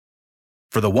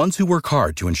For the ones who work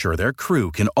hard to ensure their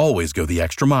crew can always go the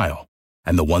extra mile,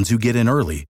 and the ones who get in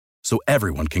early so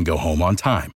everyone can go home on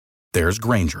time, there's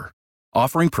Grainger,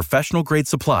 offering professional-grade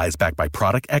supplies backed by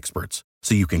product experts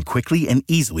so you can quickly and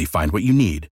easily find what you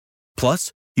need.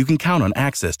 Plus, you can count on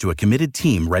access to a committed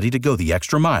team ready to go the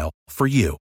extra mile for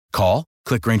you. Call,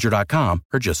 click Grainger.com,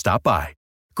 or just stop by.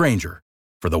 Grainger,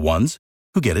 for the ones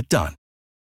who get it done.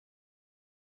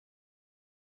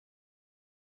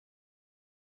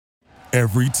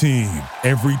 Every team,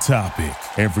 every topic,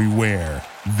 everywhere.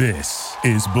 This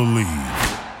is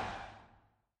Believe.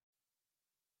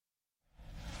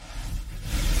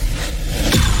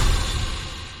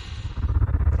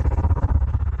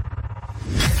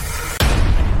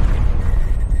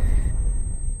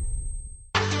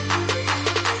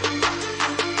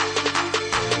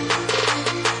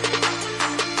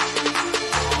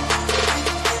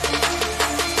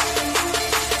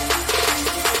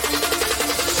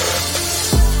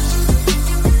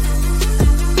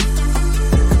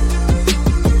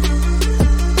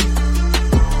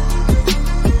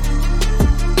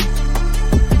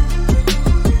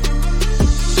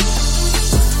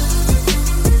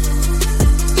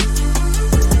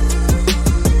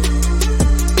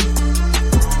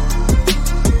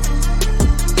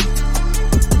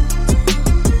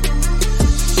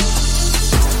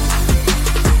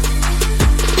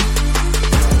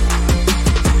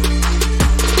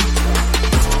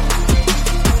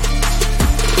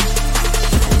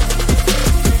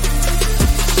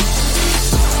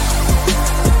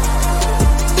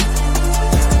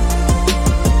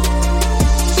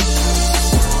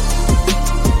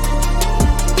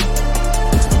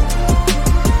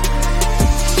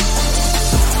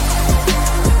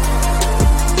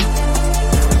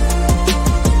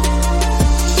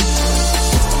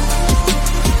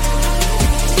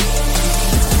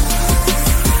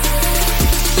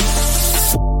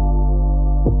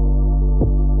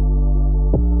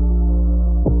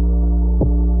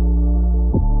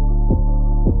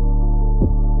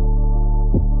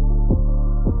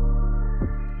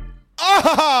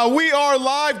 We are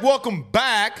live. Welcome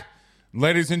back.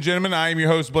 Ladies and gentlemen, I am your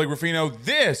host, Blake Ruffino.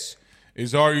 This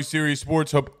is Are You Serious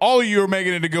Sports. Hope all of you are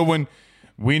making it a good one.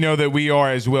 We know that we are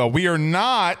as well. We are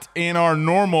not in our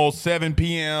normal 7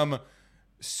 p.m.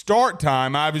 start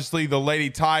time. Obviously, the Lady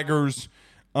Tigers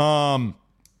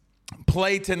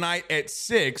play tonight at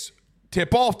 6,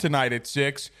 tip off tonight at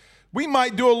 6. We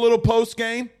might do a little post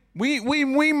game. We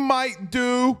might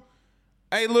do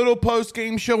a little post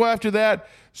game show after that.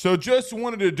 So just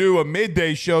wanted to do a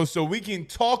midday show so we can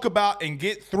talk about and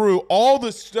get through all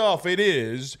the stuff it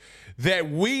is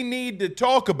that we need to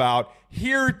talk about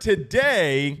here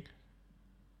today.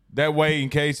 That way, in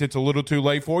case it's a little too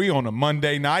late for you on a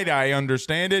Monday night, I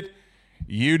understand it.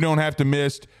 You don't have to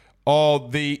miss all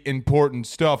the important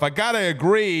stuff. I got to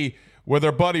agree with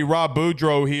our buddy Rob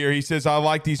Boudreaux here. He says, I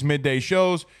like these midday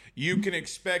shows. You can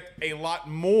expect a lot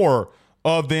more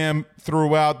of them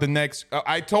throughout the next.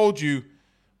 I told you,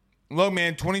 look,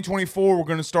 man, 2024, we're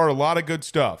going to start a lot of good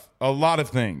stuff, a lot of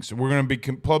things. We're going to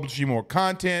be publishing more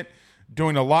content,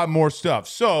 doing a lot more stuff.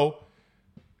 So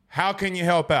how can you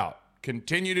help out?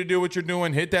 Continue to do what you're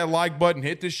doing. Hit that like button.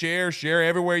 Hit the share. Share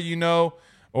everywhere you know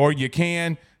or you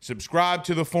can. Subscribe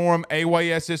to the forum,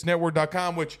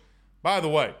 ayssnetwork.com, which, by the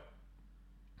way,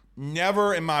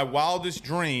 never in my wildest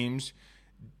dreams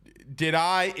did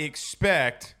I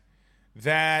expect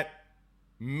that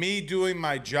me doing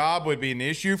my job would be an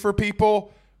issue for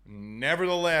people.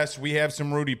 Nevertheless, we have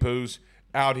some Rudy Poos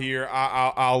out here.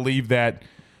 I'll leave that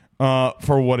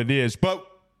for what it is. But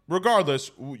regardless,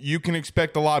 you can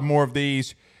expect a lot more of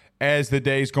these as the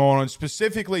days go on,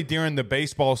 specifically during the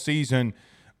baseball season,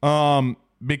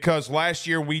 because last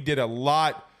year we did a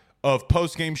lot of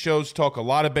post-game shows, talk a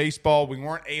lot of baseball. We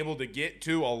weren't able to get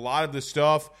to a lot of the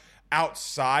stuff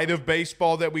outside of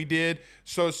baseball that we did.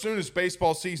 So as soon as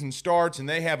baseball season starts and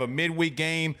they have a midweek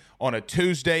game on a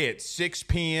Tuesday at 6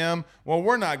 p.m., well,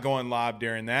 we're not going live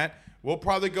during that. We'll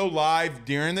probably go live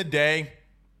during the day,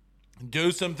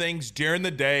 do some things during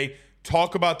the day,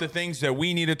 talk about the things that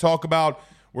we need to talk about.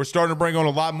 We're starting to bring on a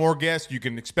lot more guests. You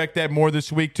can expect that more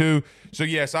this week too. So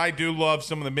yes, I do love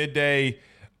some of the midday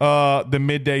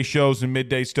shows and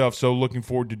midday stuff. So looking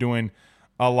forward to doing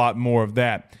a lot more of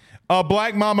that.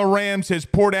 Black Mamba Ram says,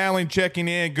 Port Allen checking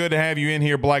in. Good to have you in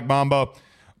here, Black Mamba,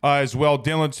 as well.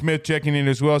 Dylan Smith checking in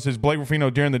as well. Says, Blake Ruffino,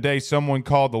 during the day, someone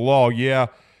called the law. Yeah,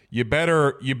 you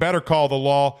better call the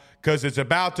law because it's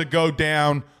about to go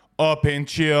down. Up and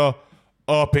chill.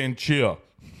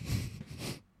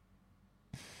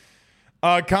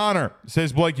 Connor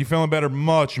says, Blake, you feeling better?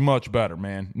 Much, much better,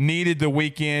 man. Needed the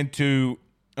weekend to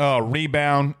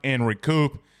rebound and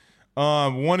recoup.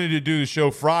 Wanted to do the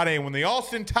show Friday when the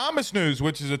Austin Thomas news,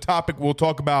 which is a topic we'll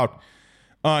talk about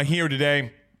here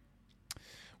today.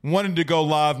 Wanted to go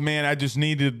live, man. I just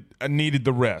needed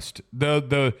the rest.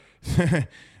 The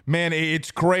man,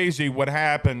 it's crazy what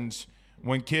happens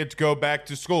when kids go back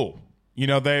to school. You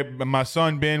know, my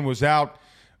son Ben was out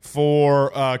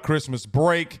for Christmas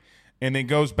break and then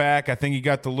goes back. I think he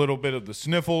got the little bit of the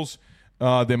sniffles.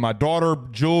 Then my daughter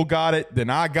Jewel got it. Then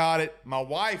I got it. My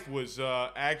wife was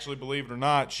actually, believe it or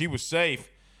not, she was safe,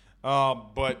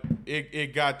 but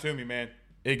it got to me, man.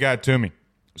 It got to me.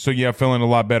 So yeah, feeling a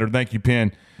lot better. Thank you,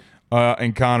 Penn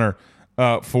and Connor,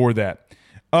 for that.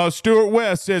 Stuart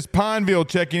West says Pineville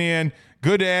checking in.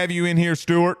 Good to have you in here,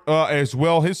 Stuart, as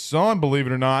well. His son, believe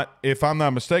it or not, if I'm not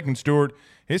mistaken, Stuart,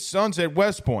 his son's at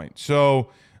West Point.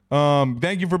 So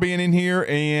thank you for being in here,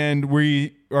 and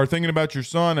we are thinking about your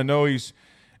son. I know he's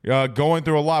going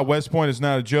through a lot. West Point is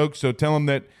not a joke, so tell him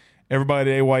that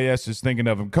everybody at AYS is thinking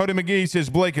of him. Cody McGee says,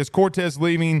 Blake, is Cortez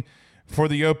leaving for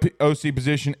the OC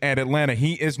position at Atlanta?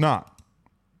 He is not.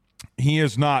 He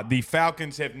is not. The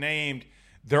Falcons have named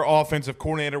their offensive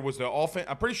coordinator.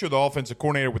 I'm pretty sure the offensive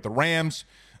coordinator with the Rams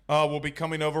will be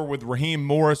coming over with Raheem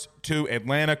Morris to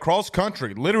Atlanta.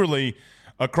 Cross-country, literally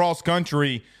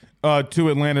across-country to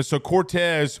Atlanta. So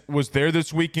Cortez was there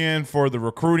this weekend for the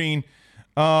recruiting.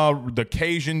 The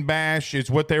Cajun Bash is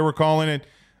what they were calling it.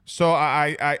 So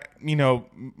I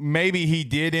maybe he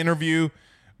did interview,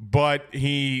 but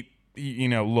I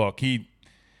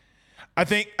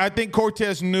think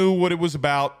Cortez knew what it was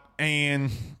about, and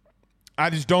I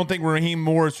just don't think Raheem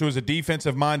Morris, who is a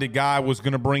defensive-minded guy, was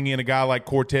going to bring in a guy like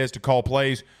Cortez to call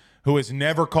plays, who has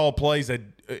never called plays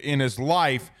in his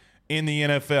life in the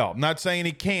NFL. I'm not saying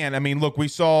he can. I mean, look, we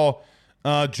saw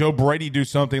Joe Brady do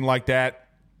something like that,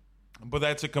 but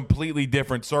that's a completely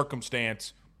different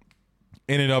circumstance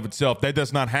in and of itself. That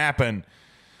does not happen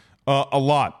a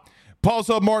lot. Paul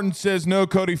Sub-Martin says, no,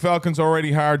 Cody, Falcons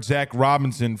already hired Zach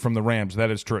Robinson from the Rams. That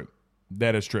is true.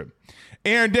 That is true.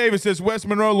 Aaron Davis says, West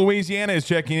Monroe, Louisiana is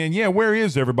checking in. Yeah, where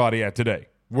is everybody at today?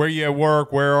 Where you at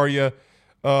work? Where are you?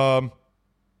 Where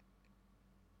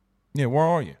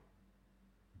are you?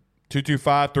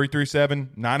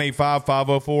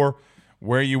 225-337-985-504.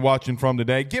 Where are you watching from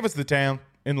today? Give us the town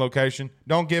and location.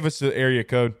 Don't give us the area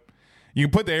code. You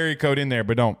can put the area code in there,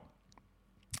 but don't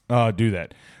do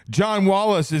that. John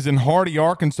Wallace is in Hardy,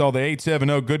 Arkansas, the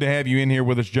 870. Good to have you in here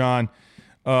with us, John,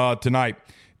 tonight.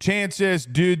 Chance says,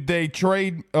 did they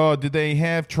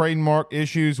have trademark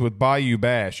issues with Bayou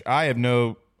Bash? I have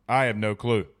no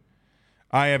clue.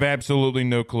 I have absolutely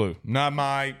no clue. Not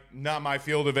my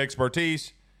field of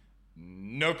expertise.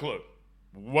 No clue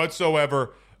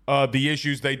whatsoever. The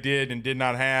issues they did and did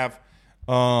not have.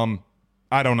 I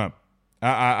don't know.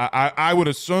 I would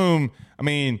assume. I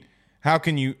mean, how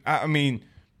can you? I mean,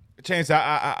 Chance,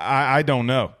 I don't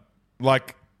know.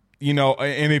 Like, you know,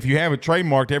 and if you have it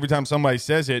trademarked, every time somebody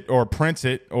says it or prints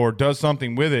it or does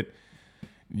something with it,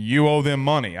 you owe them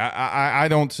money. I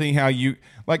don't see how you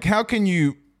 – like, how can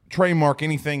you trademark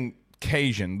anything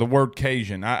Cajun, the word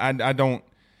Cajun? I don't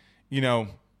 – you know,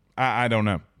 I don't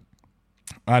know.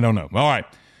 I don't know. All right.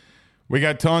 We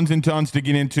got tons and tons to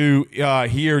get into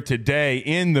here today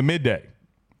in the midday.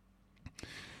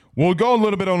 We'll go a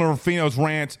little bit on Rufino's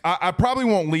rants. I probably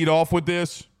won't lead off with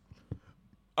this.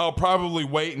 I'll probably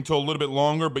wait until a little bit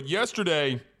longer. But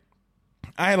yesterday,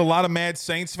 I had a lot of Mad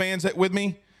Saints fans with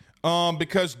me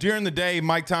because during the day,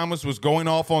 Mike Thomas was going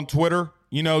off on Twitter,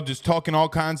 you know, just talking all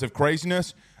kinds of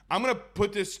craziness. I'm going to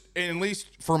put this, at least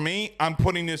for me, I'm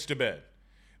putting this to bed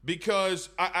because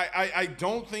I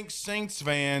don't think Saints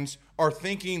fans are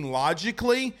thinking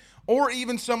logically, or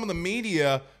even some of the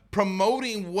media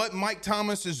promoting what Mike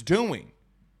Thomas is doing.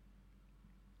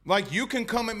 Like, you can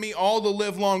come at me all the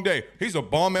live long day. He's a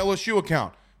bum LSU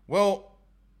account. Well,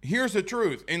 here's the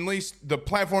truth. At least the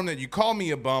platform that you call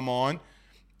me a bum on,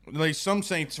 at least some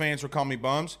Saints fans will call me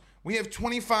bums, we have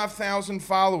 25,000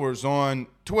 followers on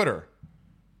Twitter.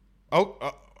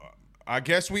 I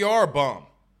guess we are a bum.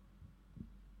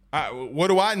 What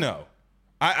do I know?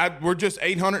 We're just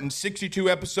 862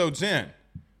 episodes in.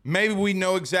 Maybe we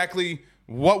know exactly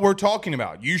what we're talking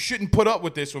about. You shouldn't put up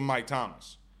with this with Mike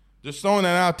Thomas. Just throwing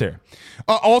that out there.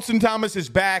 Austin Thomas is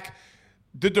back.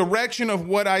 The direction of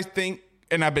what I think,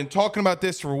 and I've been talking about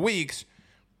this for weeks,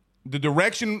 the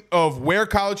direction of where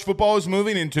college football is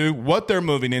moving into, what they're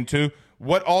moving into,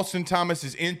 what Austin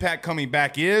Thomas's impact coming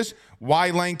back is,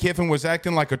 why Lane Kiffin was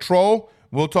acting like a troll.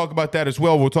 We'll talk about that as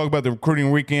well. We'll talk about the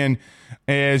recruiting weekend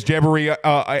as Jabari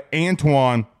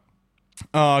Antoine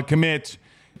commits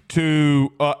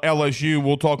to LSU.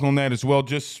 We'll talk on that as well,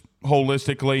 just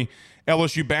holistically.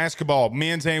 LSU basketball,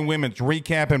 men's and women's,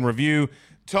 recap and review.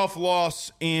 Tough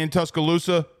loss in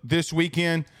Tuscaloosa this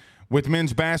weekend with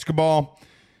men's basketball.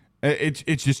 It's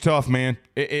just tough, man.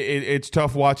 It's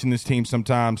tough watching this team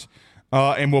sometimes.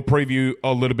 And we'll preview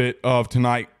a little bit of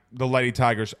tonight. The Lady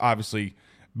Tigers obviously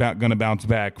going to bounce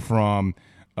back from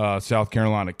South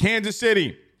Carolina. Kansas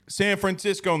City, San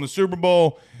Francisco in the Super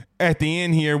Bowl. At the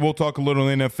end here, we'll talk a little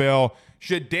NFL.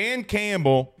 Should Dan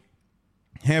Campbell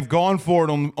have gone for it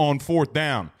on fourth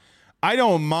down? I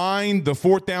don't mind the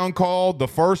fourth down call, the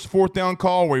first fourth down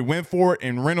call where he went for it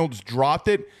and Reynolds dropped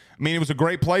it. I mean, it was a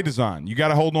great play design. You got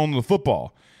to hold on to the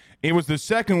football. It was the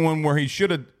second one where he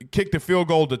should have kicked a field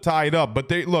goal to tie it up. But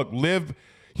they live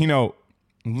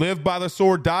by the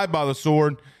sword, die by the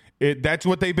sword. That's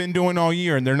what they've been doing all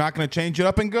year, and they're not going to change it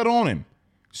up, and good on him.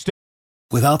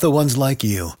 Without the ones like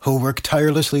you, who work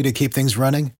tirelessly to keep things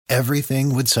running,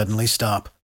 everything would suddenly stop.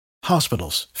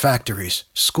 Hospitals, factories,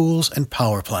 schools, and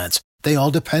power plants, they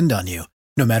all depend on you.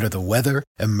 No matter the weather,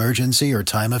 emergency, or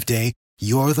time of day,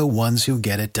 you're the ones who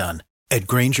get it done. At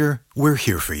Grainger, we're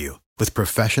here for you with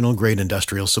professional-grade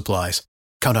industrial supplies.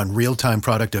 Count on real-time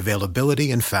product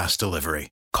availability and fast delivery.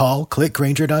 Call,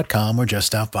 clickgrainger.com, or just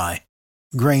stop by.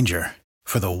 Grainger,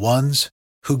 for the ones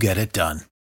who get it done.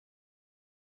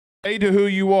 To who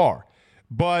you are.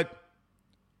 But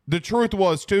the truth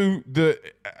was, too,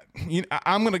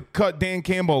 I'm going to cut Dan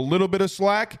Campbell a little bit of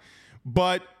slack,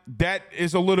 but that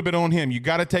is a little bit on him. You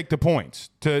got to take the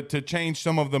points to change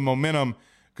some of the momentum,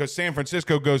 because San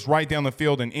Francisco goes right down the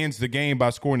field and ends the game by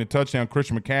scoring a touchdown.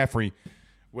 Christian McCaffrey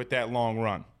with that long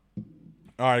run.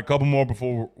 All right, a couple more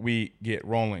before we get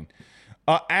rolling.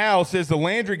 Al says, the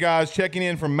Landry guys checking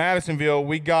in from Madisonville.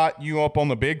 We got you up on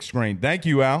the big screen. Thank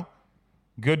you, Al.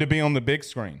 Good to be on the big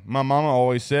screen. My mama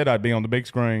always said I'd be on the big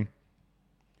screen.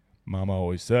 Mama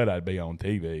always said I'd be on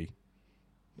TV.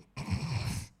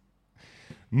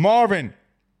 Marvin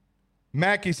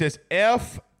Mackey says,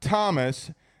 F.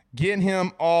 Thomas, get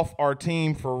him off our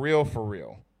team for real, for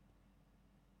real.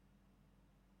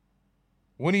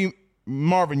 What do you,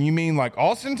 Marvin, you mean like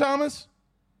Austin Thomas?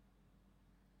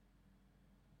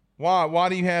 Why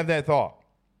do you have that thought?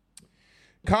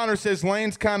 Connor says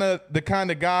Lane's the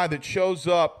kind of guy that shows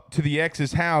up to the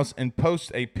ex's house and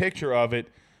posts a picture of it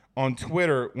on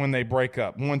Twitter when they break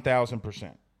up.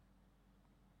 1,000%.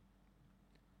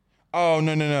 Oh,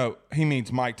 no. He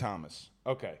means Mike Thomas.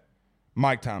 Okay.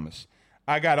 Mike Thomas.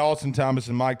 I got Austin Thomas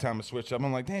and Mike Thomas switched up.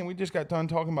 I'm like, damn, we just got done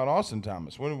talking about Austin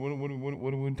Thomas. What are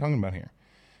we talking about here?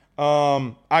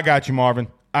 I got you, Marvin.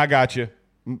 I got you.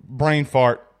 Brain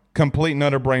fart. Complete and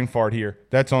utter brain fart here.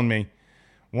 That's on me.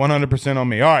 100% on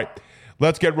me. All right,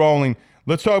 let's get rolling.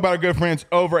 Let's talk about our good friends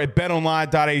over at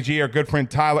betonline.ag, our good friend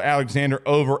Tyler Alexander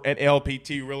over at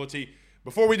LPT Realty.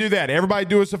 Before we do that, everybody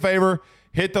do us a favor.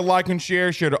 Hit the like and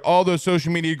share to all those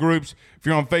social media groups. If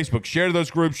you're on Facebook, share to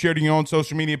those groups, share to your own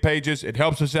social media pages. It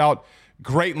helps us out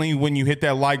greatly when you hit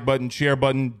that like button, share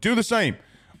button. Do the same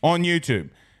on YouTube.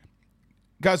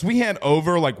 Guys, we had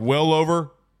well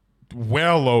over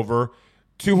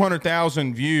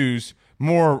 200,000 views,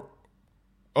 more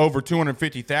over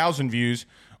 250,000 views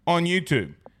on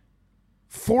YouTube.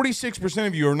 46%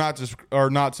 of you are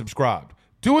not subscribed.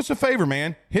 Do us a favor,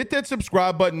 man. Hit that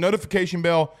subscribe button, notification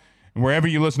bell, and wherever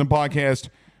you listen to podcasts,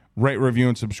 rate, review,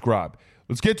 and subscribe.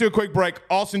 Let's get to a quick break.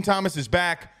 Austin Thomas is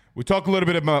back. We talk a little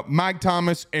bit about Mike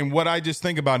Thomas and what I just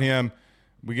think about him.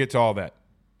 We get to all that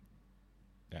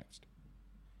next.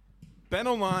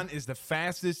 BetOnline is the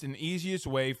fastest and easiest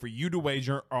way for you to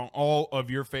wager on all of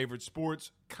your favorite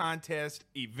sports, contests,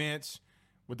 events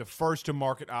with the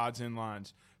first-to-market odds and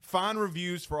lines. Find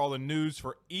reviews for all the news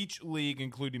for each league,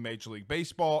 including Major League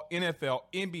Baseball, NFL,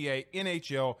 NBA,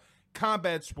 NHL,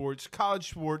 combat sports, college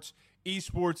sports,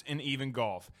 esports, and even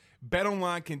golf.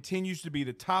 BetOnline continues to be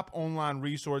the top online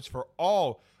resource for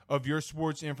all of your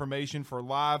sports information for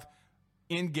live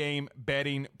in-game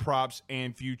betting, props,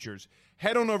 and futures.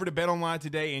 Head on over to BetOnline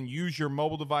today and use your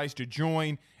mobile device to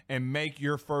join and make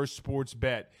your first sports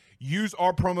bet. Use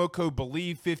our promo code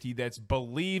BELIEVE50, that's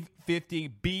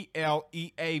BELIEVE50,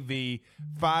 BLEAV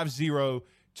 50,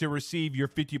 to receive your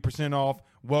 50% off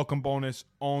welcome bonus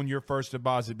on your first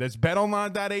deposit. That's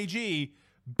betonline.ag,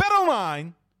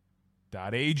 betonline.ag.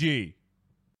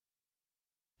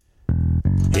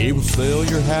 He will sell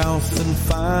your house and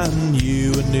find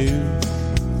you a new.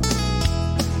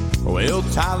 Well,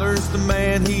 Tyler's the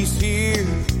man, he's here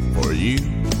for you.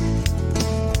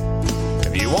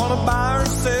 If you want to buy or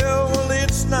sell, well,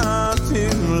 it's not too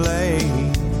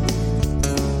late.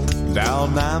 Dial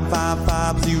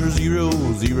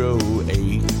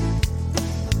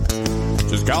 955-0008.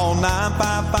 Just call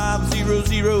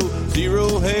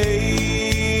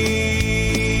 955-0008.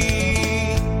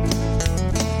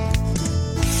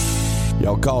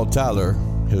 Y'all call Tyler.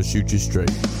 He'll shoot you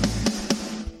straight.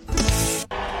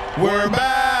 We're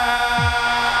back.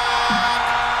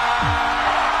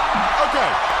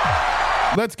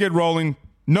 Okay, let's get rolling.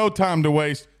 No time to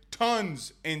waste.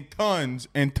 Tons and tons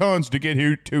and tons to get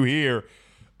here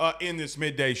in this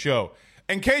midday show.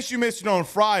 In case you missed it on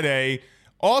Friday,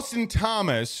 Austin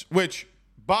Thomas, which,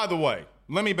 by the way,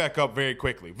 let me back up very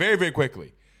quickly, very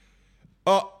quickly.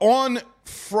 On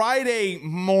Friday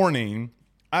morning,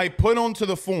 I put onto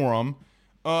the forum,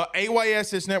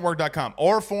 AYSSnetwork.com,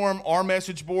 our forum, our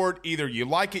message board. Either you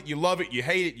like it, you love it, you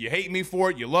hate me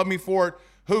for it, you love me for it.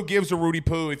 Who gives a Rudy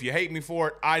Poo? If you hate me for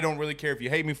it, I don't really care if you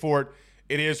hate me for it.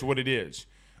 It is what it is.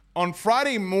 On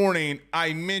Friday morning,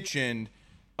 I mentioned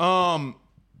and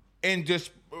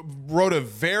just wrote a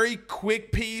very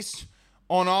quick piece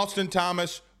on Austin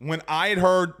Thomas when I had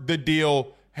heard the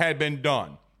deal had been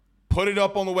done. Put it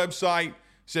up on the website,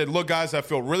 said, look, guys, I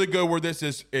feel really good where this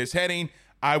is heading.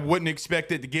 I wouldn't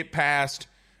expect it to get past,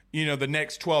 the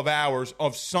next 12 hours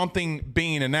of something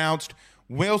being announced.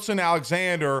 Wilson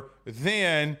Alexander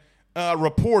then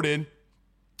reported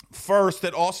first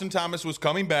that Austin Thomas was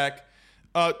coming back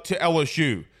to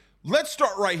LSU. Let's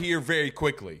start right here very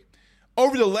quickly.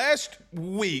 Over the last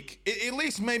week, at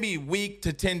least maybe week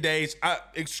to 10 days,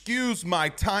 excuse my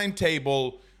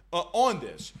timetable on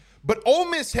this, but Ole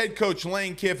Miss head coach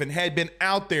Lane Kiffin had been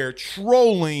out there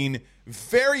trolling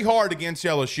very hard against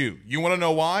LSU. You want to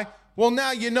know why? Well,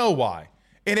 now you know why.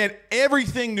 It had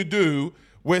everything to do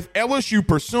with LSU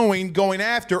pursuing, going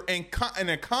after, and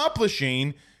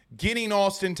accomplishing getting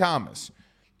Austin Thomas.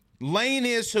 Lane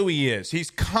is who he is. He's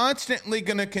constantly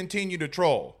going to continue to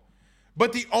troll.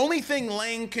 But the only thing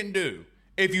Lane can do,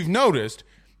 if you've noticed,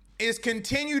 is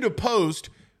continue to post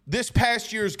this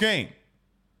past year's game.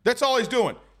 That's all he's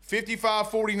doing.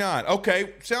 55-49.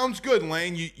 Okay, sounds good,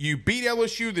 Lane. You beat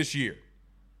LSU this year.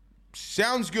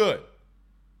 Sounds good.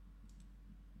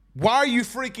 Why are you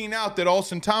freaking out that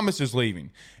Austin Thomas is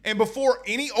leaving? And before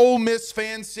any Ole Miss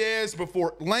fan says,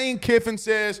 before Lane Kiffin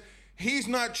says he's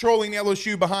not trolling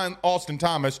LSU behind Austin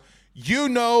Thomas,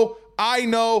 I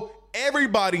know,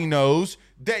 everybody knows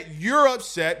that you're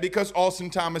upset because Austin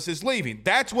Thomas is leaving.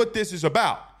 That's what this is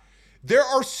about. There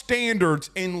are standards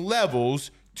and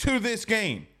levels to this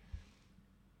game.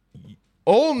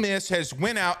 Ole Miss has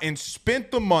went out and spent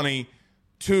the money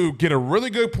to get a really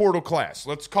good portal class.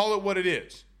 Let's call it what it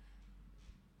is.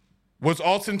 Was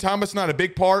Austin Thomas not a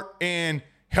big part in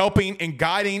helping and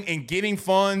guiding and getting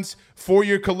funds for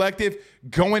your collective,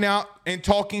 going out and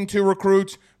talking to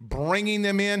recruits, bringing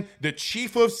them in? The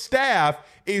chief of staff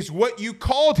is what you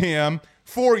called him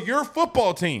for your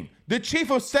football team, the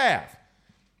chief of staff.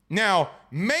 Now,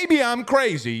 maybe I'm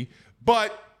crazy,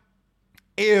 but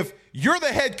if you're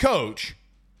the head coach,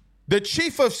 the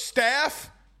chief of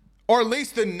staff, or at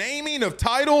least the naming of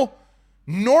title,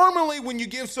 normally when you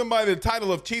give somebody the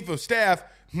title of chief of staff,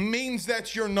 means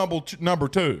that's your number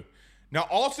two. Now,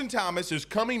 Austin Thomas is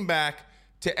coming back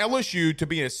to LSU to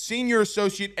be a senior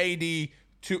associate AD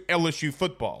to LSU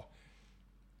football.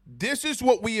 This is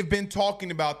what we have been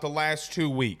talking about the last 2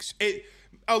 weeks.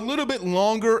 A little bit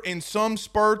longer in some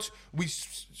spurts. We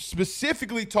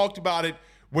specifically talked about it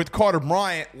with Carter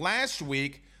Bryant last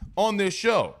week on this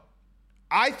show.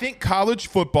 I think college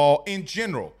football in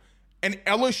general and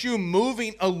LSU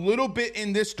moving a little bit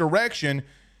in this direction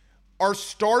are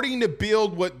starting to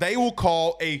build what they will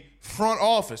call a front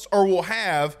office, or will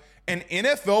have an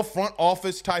NFL front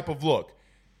office type of look.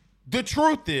 The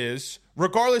truth is,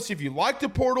 regardless if you like the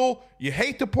portal, you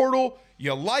hate the portal,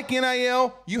 you like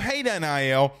NIL, you hate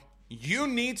NIL, you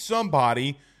need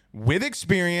somebody with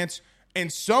experience and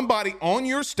somebody on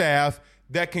your staff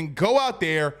that can go out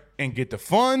there and get the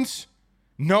funds,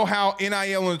 know how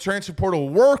NIL and the transfer portal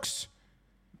works,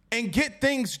 and get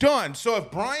things done. So if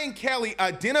Brian Kelly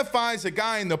identifies a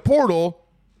guy in the portal,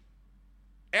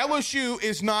 LSU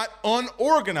is not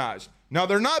unorganized. Now,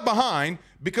 they're not behind,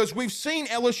 because we've seen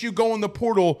LSU go in the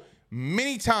portal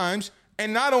many times,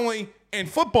 and not only in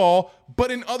football, but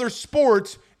in other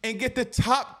sports, and get the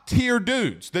top-tier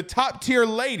dudes, the top-tier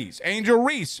ladies. Angel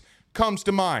Reese comes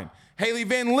to mind. Haley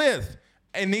Van Lith,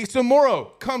 Anissa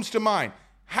Morrow comes to mind.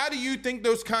 How do you think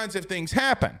those kinds of things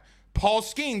happen? Paul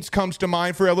Skeens comes to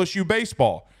mind for LSU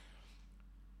baseball.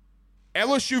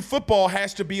 LSU football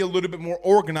has to be a little bit more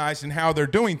organized in how they're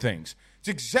doing things. It's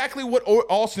exactly what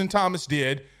Austin Thomas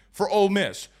did for Ole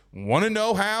Miss. Want to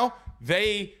know how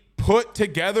they put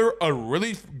together a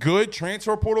really good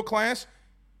transfer portal class?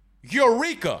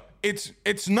 Eureka!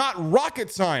 It's not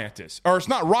rocket scientists, or it's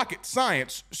not rocket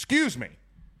science, excuse me.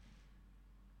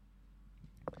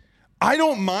 I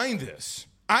don't mind this.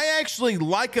 I actually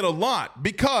like it a lot,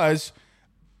 because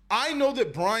I know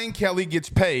that Brian Kelly gets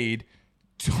paid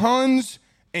tons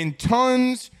and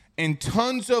tons and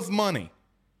tons of money.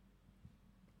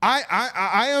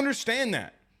 I understand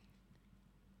that.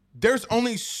 There's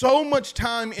only so much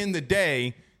time in the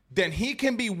day that he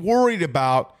can be worried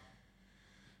about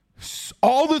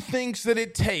all the things that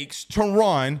it takes to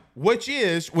run, which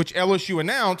LSU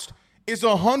announced, is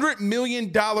 $100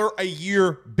 million a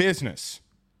year business.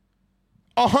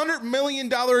 $100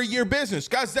 million a year business.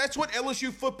 Guys, that's what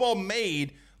LSU football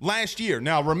made last year.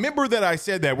 Now, remember that I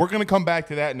said that. We're going to come back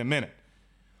to that in a minute.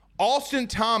 Austin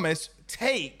Thomas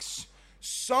takes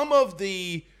some of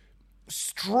the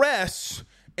stress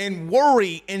and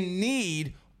worry and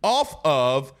need off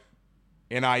of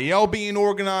NIL being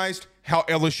organized, how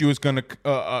LSU is going to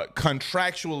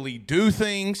contractually do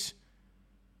things.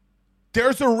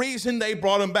 There's a reason they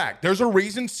brought him back. There's a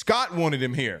reason Scott wanted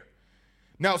him here.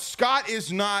 Now, Scott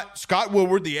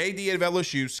Woodward, the AD of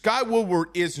LSU, Scott Woodward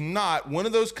is not one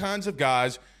of those kinds of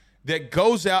guys that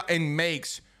goes out and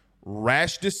makes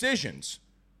rash decisions.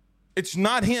 It's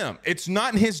not him. It's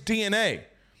not in his DNA.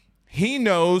 He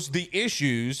knows the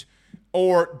issues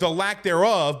or the lack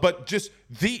thereof, but just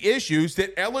the issues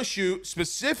that LSU,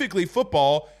 specifically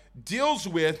football, deals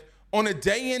with on a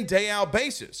day-in, day-out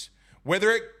basis.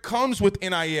 Whether it comes with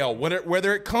NIL,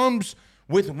 whether it comes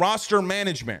with roster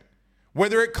management,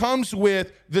 whether it comes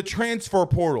with the transfer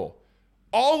portal,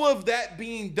 all of that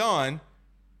being done,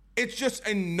 it's just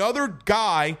another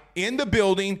guy in the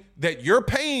building that you're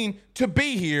paying to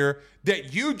be here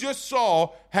that you just saw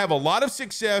have a lot of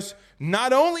success,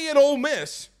 not only at Ole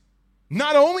Miss,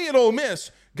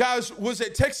 guys, was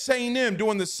at Texas A&M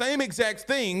doing the same exact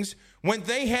things when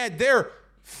they had their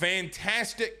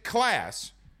fantastic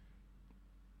class.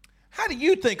 How do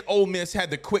you think Ole Miss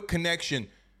had the quick connection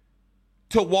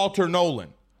to Walter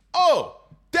Nolan? Oh,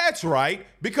 that's right,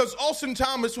 because Austin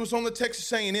Thomas was on the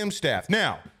Texas A&M staff.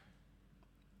 Now,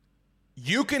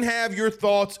 you can have your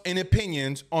thoughts and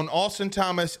opinions on Austin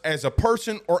Thomas as a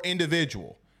person or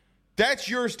individual. That's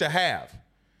yours to have.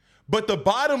 But the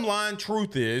bottom line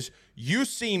truth is you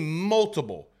see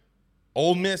multiple.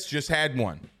 Ole Miss just had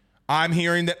one. I'm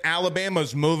hearing that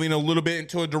Alabama's moving a little bit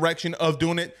into a direction of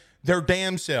doing it their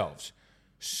damn selves.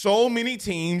 So many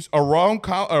teams around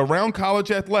college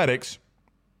athletics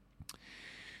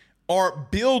are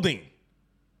building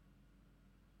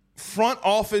front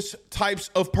office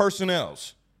types of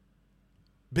personnels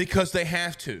because they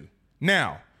have to.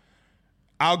 Now,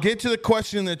 I'll get to the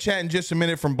question in the chat in just a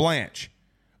minute from Blanche.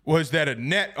 Was that a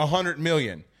net $100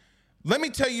 million? Let me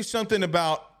tell you something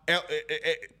about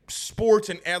sports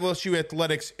and LSU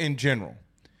athletics in general.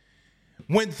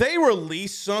 When they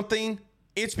release something,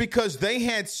 it's because they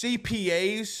had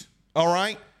CPAs, all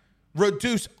right,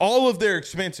 reduce all of their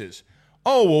expenses.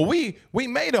 Oh, well, we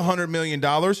made $100 million,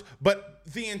 but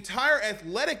the entire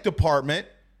athletic department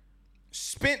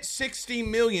spent $60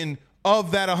 million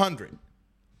of that 100.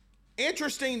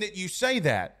 Interesting that you say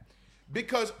that,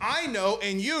 because I know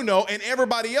and you know and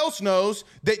everybody else knows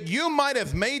that you might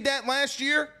have made that last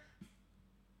year,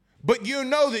 but you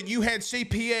know that you had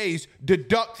CPAs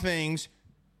deduct things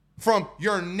from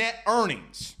your net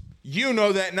earnings. You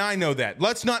know that and I know that.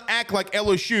 Let's not act like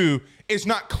LSU is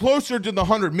not closer to the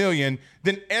 $100 million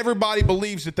than everybody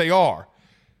believes that they are.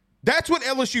 That's what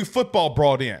LSU football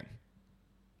brought in.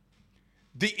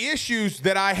 The issues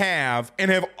that I have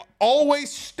and have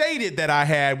always stated that I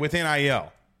had with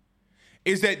NIL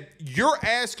is that you're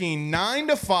asking 9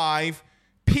 to 5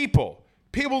 people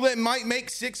that might make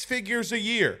 6 figures a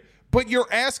year, but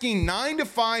you're asking 9 to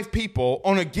 5 people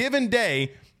on a given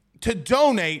day to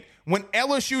donate when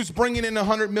LSU's bringing in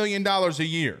 $100 million a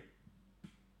year.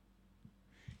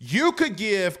 You could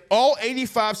give all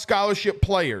 85 scholarship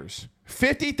players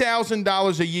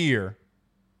 $50,000 a year,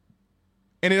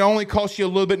 and it only costs you a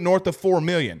little bit north of $4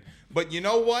 million. But you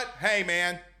know what? Hey,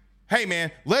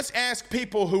 man, let's ask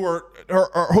people who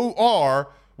are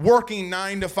working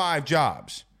 9 to 5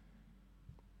 jobs.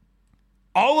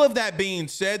 All of that being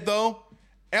said, though,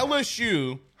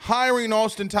 LSU hiring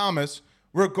Austin Thomas,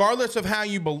 regardless of how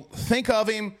you think of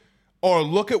him or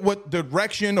look at what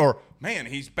direction or, man,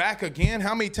 he's back again.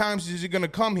 How many times is he going to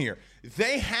come here?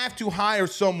 They have to hire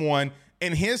someone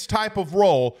in his type of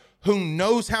role who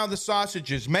knows how the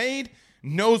sausage is made,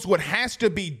 knows what has to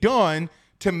be done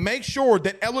to make sure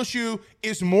that LSU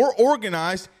is more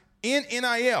organized in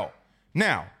NIL.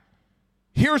 Now,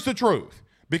 here's the truth,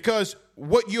 because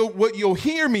what you'll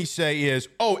hear me say is,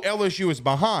 oh, LSU is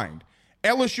behind.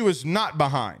 LSU is not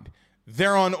behind.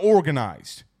 They're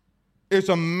unorganized. It's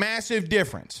a massive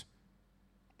difference.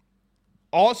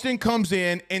 Austin comes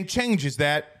in and changes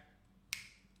that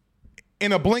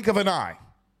in a blink of an eye.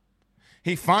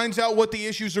 He finds out what the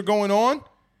issues are going on,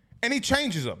 and he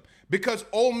changes them. Because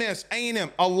Ole Miss,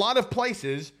 A&M, a lot of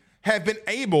places have been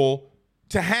able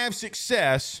to have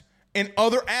success in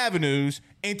other avenues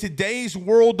in today's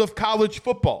world of college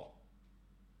football.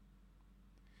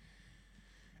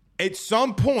 At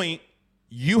some point,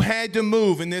 you had to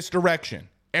move in this direction.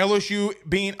 LSU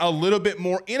being a little bit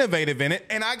more innovative in it,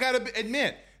 and I got to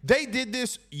admit, they did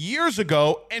this years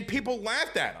ago, and people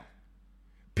laughed at them.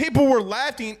 People were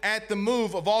laughing at the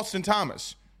move of Austin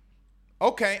Thomas.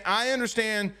 Okay, I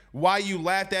understand why you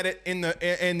laughed at it in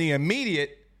the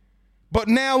immediate, but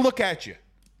now look at you.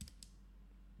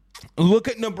 Look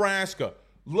at Nebraska.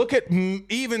 Look at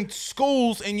even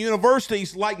schools and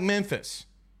universities like Memphis.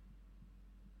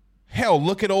 Hell,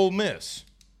 look at Ole Miss.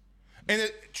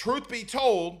 And truth be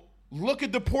told, look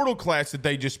at the portal class that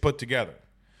they just put together.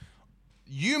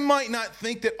 You might not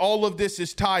think that all of this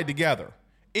is tied together.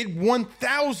 It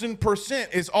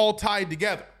 1,000% is all tied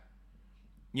together.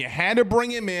 You had to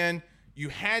bring him in. You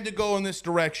had to go in this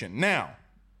direction. Now,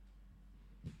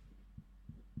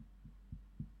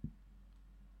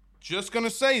 just going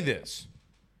to say this.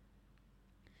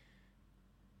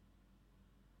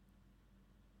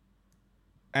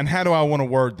 And how do I want to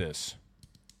word this?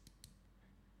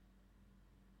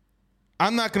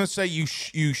 I'm not going to say you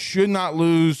should not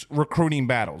lose recruiting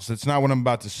battles. That's not what I'm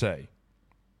about to say.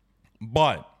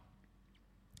 But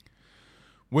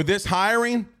with this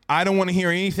hiring, I don't want to hear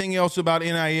anything else about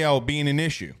NIL being an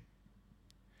issue.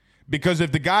 Because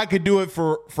if the guy could do it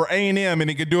for A&M and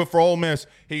he could do it for Ole Miss,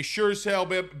 he sure as hell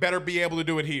better be able to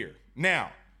do it here.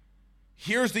 Now,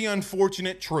 here's the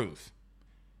unfortunate truth.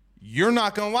 You're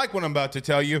not going to like what I'm about to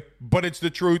tell you, but it's the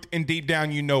truth, and deep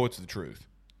down you know it's the truth.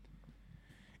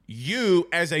 You,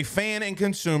 as a fan and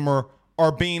consumer,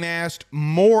 are being asked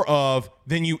more of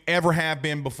than you ever have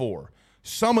been before.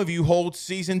 Some of you hold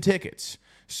season tickets.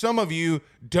 Some of you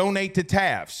donate to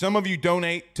TAF. Some of you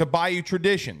donate to Bayou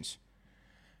Traditions.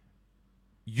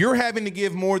 You're having to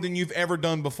give more than you've ever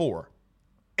done before.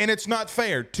 And it's not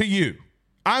fair to you.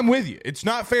 I'm with you. It's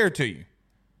not fair to you.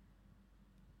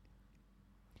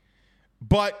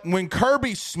 But when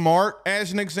Kirby Smart,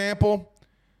 as an example,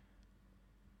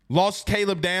 lost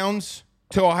Caleb Downs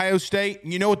to Ohio State,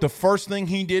 you know what the first thing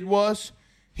he did was?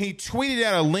 He tweeted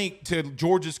out a link to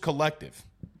Georgia's Collective.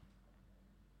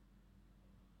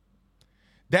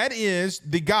 That is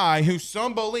the guy who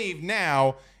some believe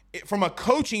now, from a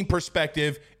coaching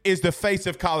perspective, is the face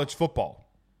of college football.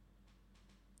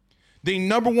 The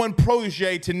number one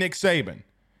protege to Nick Saban.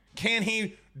 Can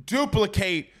he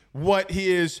duplicate what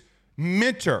his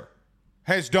mentor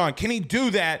has done? Can he do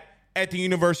that at the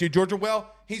University of Georgia?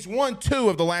 Well, he's won 2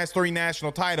 of the last 3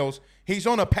 national titles. He's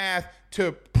on a path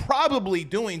to probably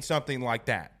doing something like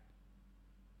that.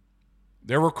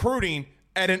 They're recruiting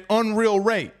at an unreal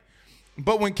rate.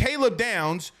 But when Caleb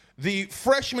Downs, the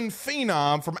freshman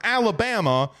phenom from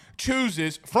Alabama,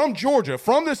 chooses, from Georgia,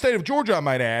 from the state of Georgia, I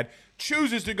might add,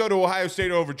 chooses to go to Ohio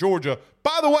State over Georgia.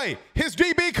 By the way, his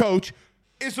DB coach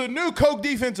is the new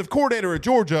co-defensive coordinator at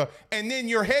Georgia, and then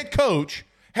your head coach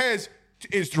is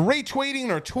retweeting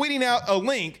or tweeting out a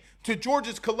link to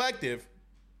Georgia's Collective.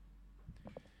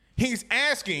 He's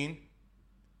asking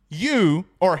you,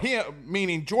 or him,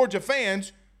 meaning Georgia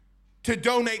fans, to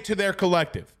donate to their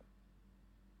collective.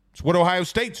 It's what Ohio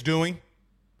State's doing.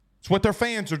 It's what their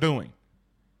fans are doing.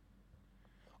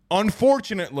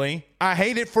 Unfortunately, I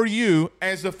hate it for you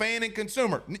as a fan and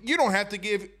consumer. You don't have to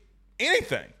give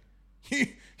anything.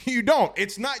 You don't.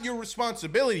 It's not your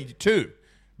responsibility to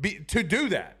do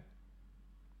that.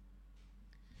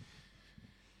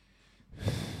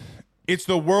 It's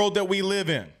the world that we live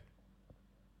in.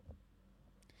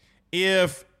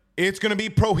 If it's going to be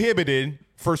prohibited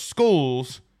for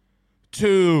schools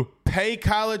to pay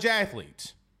college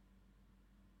athletes,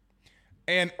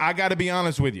 and I got to be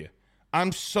honest with you,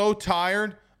 I'm so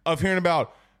tired of hearing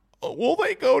about, will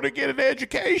they go to get an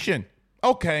education?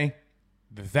 Okay,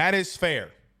 that is fair.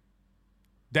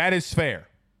 That is fair.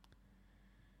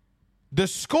 The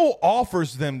school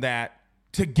offers them that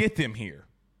to get them here.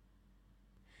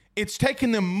 It's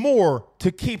taken them more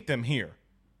to keep them here.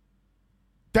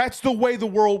 That's the way the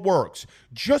world works.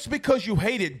 Just because you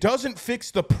hate it doesn't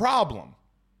fix the problem.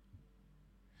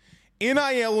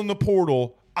 NIL in the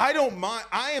portal, I don't mind.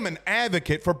 I am an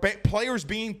advocate for players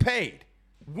being paid,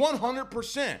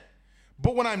 100%.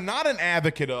 But what I'm not an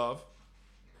advocate of,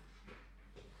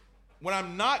 what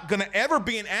I'm not going to ever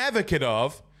be an advocate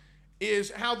of,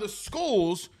 is how the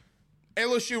schools,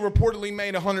 LSU reportedly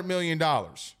made $100 million.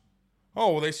 Oh,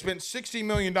 well, they spent $60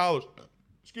 million,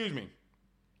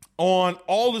 on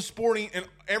all the sporting and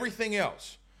everything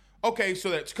else. Okay, so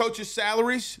that's coaches'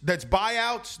 salaries, that's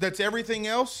buyouts, that's everything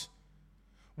else.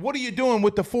 What are you doing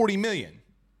with the $40 million?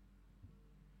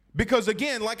 Because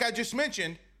again, like I just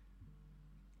mentioned,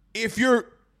 if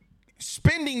you're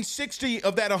spending 60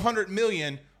 of that $100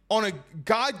 million on a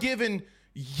God-given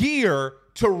year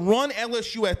to run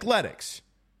LSU athletics,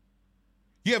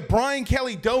 you have Brian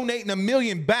Kelly donating $1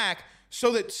 million back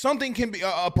so that something can be,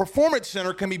 a performance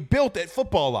center can be built at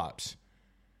Football Ops.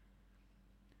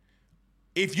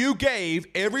 If you gave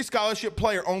every scholarship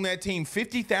player on that team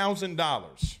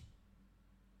 $50,000,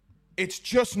 it's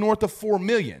just north of $4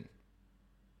 million.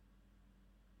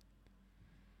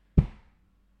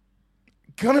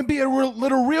 Gonna be a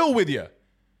little real with you.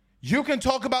 You can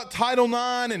talk about Title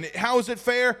IX and how is it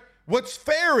fair. What's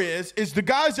fair is the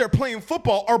guys that are playing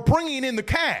football are bringing in the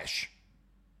cash.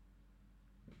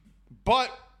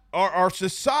 But our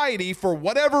society, for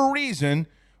whatever reason,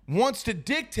 wants to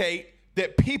dictate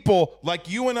that people like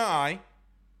you and I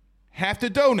have to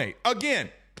donate. Again,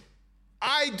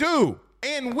 I do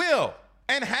and will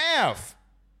and have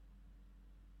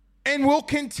and will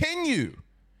continue.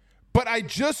 But I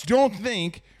just don't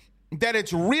think that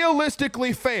it's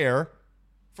realistically fair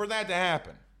for that to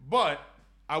happen. But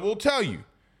I will tell you,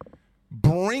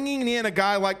 bringing in a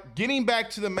guy like, getting back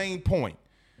to the main point,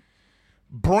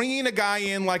 bringing a guy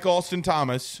in like Austin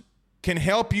Thomas can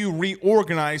help you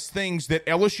reorganize things that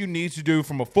LSU needs to do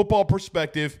from a football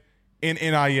perspective in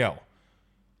NIL.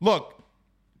 Look,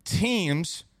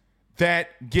 teams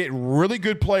that get really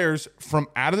good players from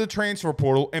out of the transfer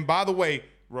portal, and by the way,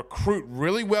 recruit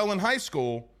really well in high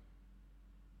school,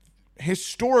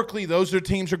 historically, those are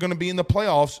teams that are going to be in the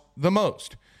playoffs the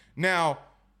most. Now,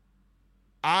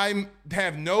 I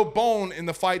have no bone in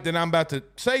the fight that I'm about to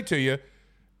say to you.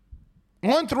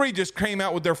 1-3 just came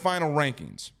out with their final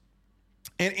rankings.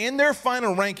 And in their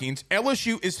final rankings,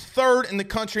 LSU is third in the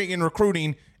country in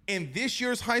recruiting in this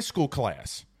year's high school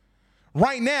class.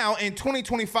 Right now, in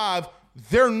 2025,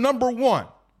 they're number one.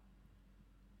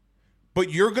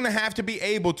 But you're going to have to be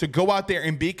able to go out there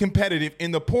and be competitive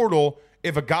in the portal.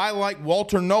 If a guy like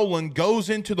Walter Nolan goes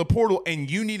into the portal and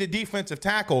you need a defensive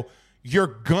tackle, you're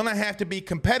going to have to be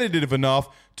competitive enough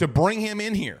to bring him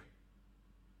in here.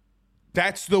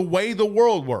 That's the way the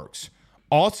world works.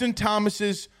 Austin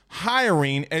Thomas's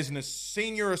hiring as a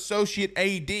senior associate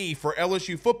AD for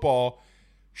LSU football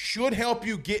should help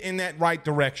you get in that right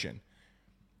direction.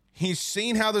 He's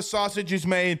seen how the sausage is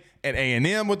made at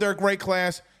A&M with their great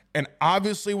class, and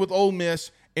obviously with Ole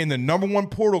Miss in the number one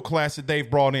portal class that they've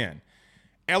brought in.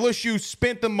 LSU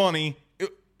spent the money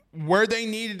where they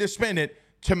needed to spend it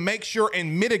to make sure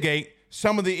and mitigate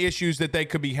some of the issues that they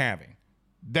could be having.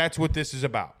 That's what this is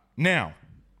about. Now,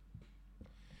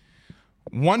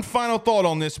 one final thought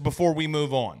on this before we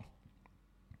move on.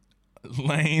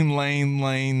 Lane.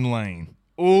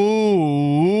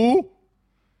 Ooh.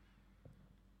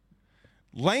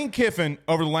 Lane Kiffin,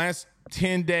 over the last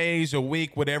 10 days, a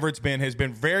week, whatever it's been, has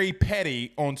been very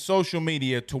petty on social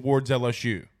media towards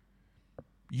LSU.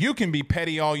 You can be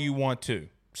petty all you want to.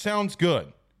 Sounds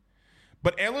good.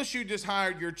 But LSU just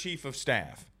hired your chief of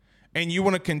staff, and you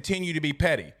want to continue to be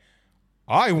petty.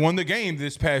 I won the game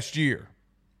this past year.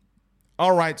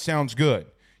 All right, sounds good.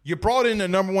 You brought in the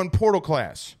number one portal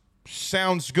class.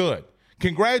 Sounds good.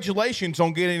 Congratulations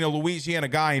on getting a Louisiana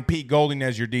guy in Pete Golding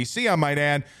as your DC, I might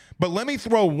add. But let me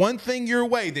throw one thing your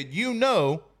way that you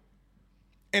know,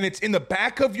 and it's in the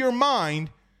back of your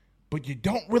mind, but you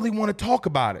don't really want to talk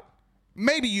about it.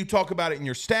 Maybe you talk about it in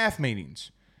your staff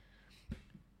meetings.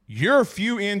 You're a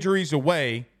few injuries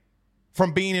away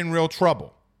from being in real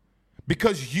trouble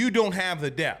because you don't have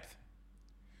the depth.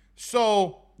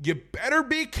 So you better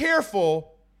be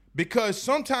careful, because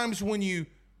sometimes when you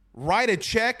write a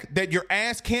check that your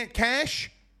ass can't cash,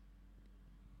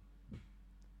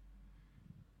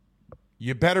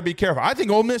 you better be careful. I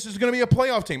think Ole Miss is going to be a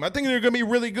playoff team. I think they're going to be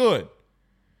really good.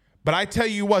 But I tell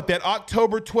you what, that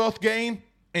October 12th game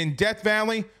in Death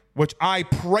Valley, which I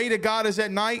pray to God is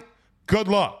at night, good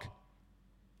luck.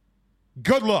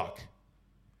 Good luck.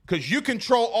 Because you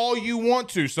control all you want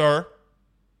to, sir.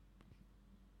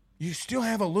 You still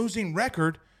have a losing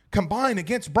record combined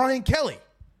against Brian Kelly.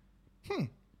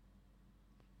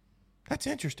 That's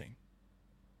interesting.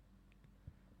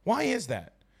 Why is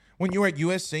that? When you were at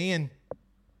USC and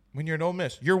when you're at Ole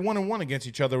Miss, you're 1-1 against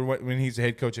each other when he's the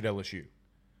head coach at LSU.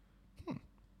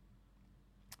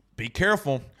 Be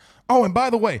careful. Oh, and by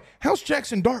the way, how's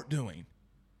Jackson Dart doing?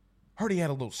 Heard he had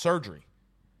a little surgery.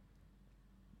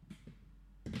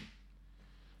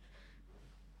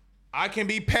 I can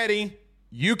be petty.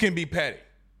 You can be petty.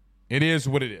 It is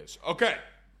what it is. Okay.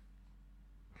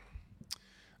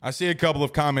 I see a couple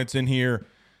of comments in here.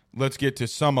 let's get to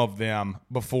some of them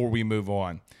before we move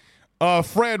on.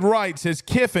 Fred Wright says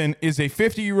Kiffin is a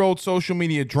 50-year-old social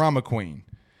media drama queen.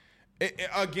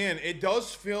 It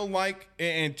does feel like,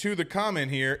 and to the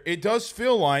comment here, it does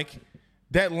feel like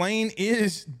that Lane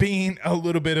is being a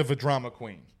little bit of a drama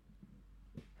queen.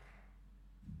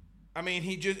 I mean,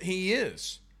 he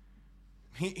is.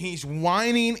 He's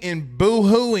whining and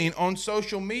boo-hooing on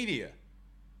social media.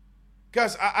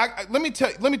 Guys, let me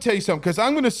tell you something, because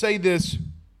I'm going to say this.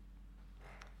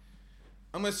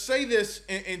 I'm going to say this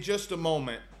in just a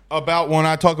moment about when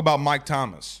I talk about Mike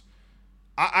Thomas.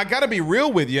 I got to be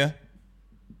real with you.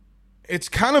 It's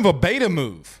kind of a beta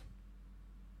move.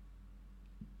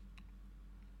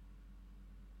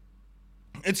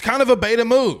 It's kind of a beta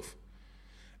move.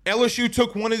 LSU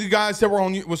took one of the guys that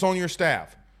was on your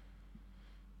staff.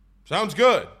 Sounds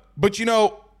good. But, you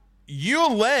know, you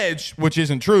allege, which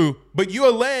isn't true, but you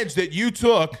allege that you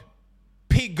took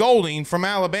Pete Golding from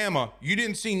Alabama. You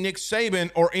didn't see Nick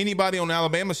Saban or anybody on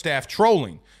Alabama staff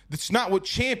trolling. That's not what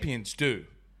champions do.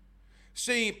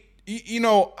 See, you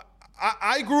know,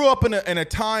 I grew up in a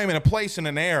time and a place and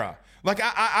an era. Like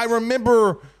I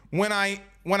remember when I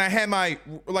had my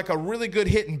a really good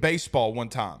hit in baseball one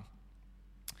time.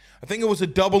 I think it was a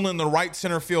double in the right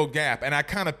center field gap, and I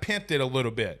kind of pimped it a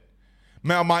little bit.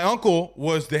 Now, my uncle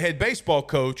was the head baseball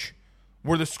coach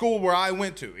where the school where I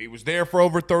went to. He was there for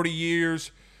over 30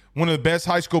 years, one of the best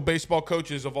high school baseball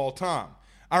coaches of all time.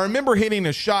 I remember hitting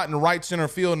a shot in the right center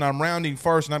field, and I'm rounding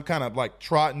first, and I'm kind of like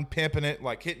trotting, pimping it,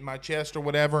 like hitting my chest or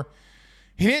whatever.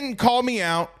 He didn't call me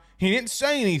out. He didn't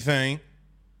say anything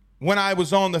when I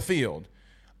was on the field.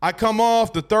 I come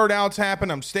off, the third out's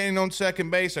happened. I'm standing on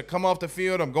second base. I come off the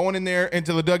field. I'm going in there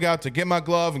into the dugout to get my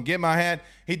glove and get my hat.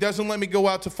 He doesn't let me go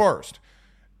out to first.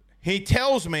 He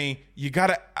tells me,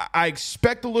 I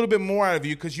expect a little bit more out of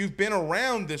you because you've been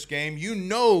around this game. You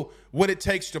know what it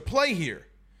takes to play here.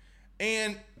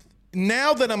 And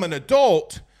now that I'm an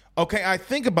adult, okay, I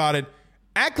think about it.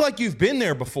 Act like you've been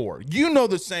there before. You know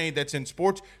the saying that's in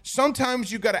sports.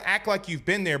 Sometimes you got to act like you've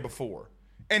been there before.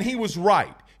 And he was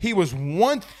right. He was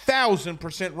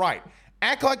 1,000% right.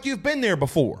 Act like you've been there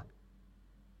before.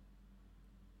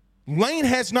 Lane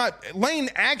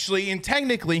actually and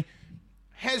technically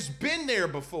has been there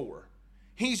before.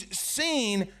 He's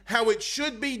seen how it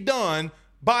should be done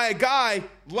by a guy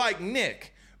like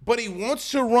Nick, but he wants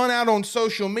to run out on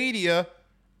social media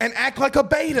and act like a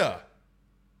beta.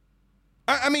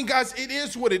 I mean, guys, it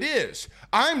is what it is.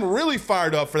 I'm really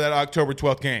fired up for that October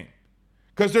 12th game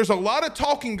because there's a lot of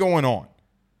talking going on.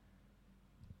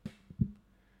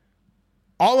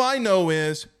 All I know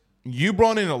is you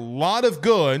brought in a lot of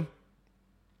good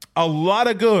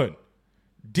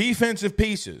defensive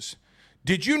pieces.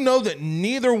 Did you know that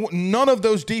none of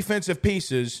those defensive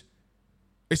pieces,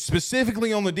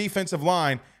 specifically on the defensive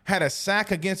line, had a sack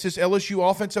against this LSU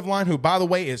offensive line, who, by the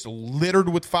way, is littered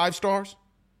with 5 stars?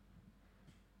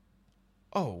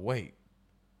 Oh, wait.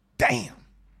 Damn.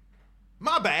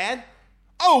 My bad.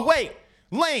 Oh, wait.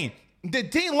 Lane, the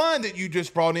D-line that you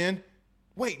just brought in,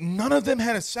 wait, none of them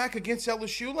had a sack against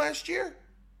LSU last year?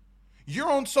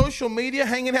 You're on social media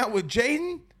hanging out with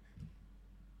Jaden?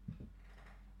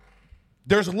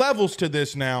 There's levels to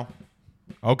this now.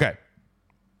 Okay.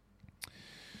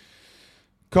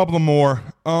 Couple of more.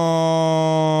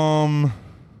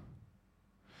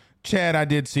 Chad, I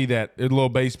did see that. A little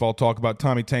baseball talk about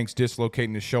Tommy Tanks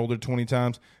dislocating his shoulder 20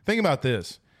 times. Think about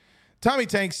this. Tommy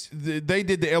Tanks, they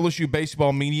did the LSU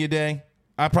Baseball Media Day.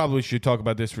 I probably should talk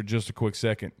about this for just a quick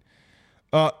second.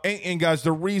 And guys,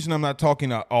 the reason I'm not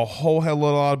talking a whole hell of a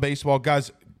lot of baseball,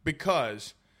 guys,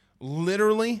 because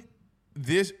literally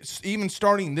even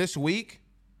starting this week,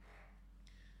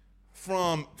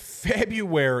 from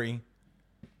February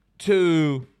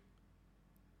to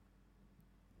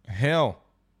hell.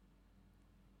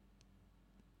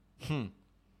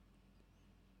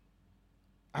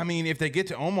 I mean, if they get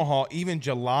to Omaha, even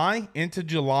into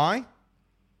July.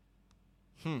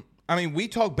 I mean, we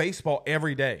talk baseball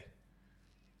every day.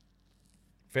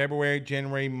 February,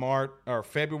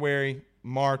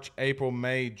 March, April,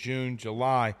 May, June,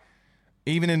 July,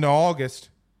 even into August,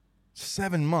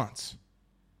 7 months.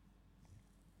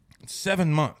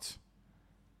 7 months.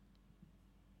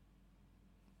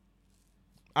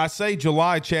 I say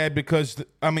July, Chad, because,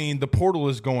 the portal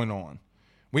is going on.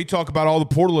 We talk about all the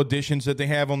portal additions that they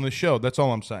have on the show. That's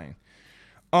all I'm saying.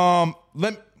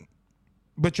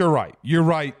 But you're right. You're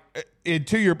right. And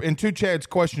to Chad's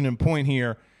question and point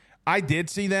here, I did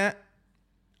see that.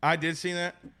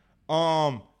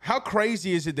 How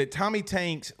crazy is it that Tommy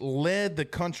Tanks led the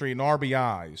country in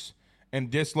RBIs and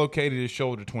dislocated his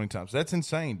shoulder 20 times? That's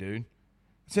insane, dude.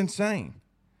 It's insane.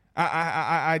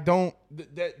 I don't.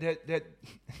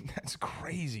 That's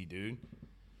crazy, dude.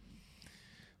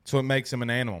 So it makes him an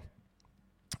animal.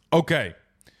 Okay.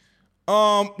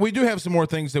 We do have some more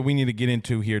things that we need to get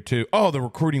into here too. Oh, the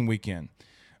recruiting weekend.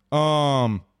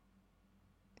 Jabari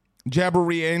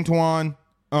Antoine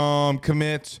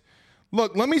commits.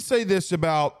 Look, let me say this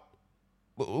about.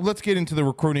 Let's get into the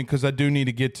recruiting because I do need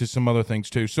to get to some other things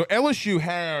too. So LSU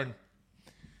had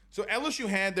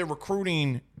their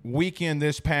recruiting weekend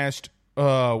this past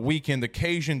weekend. The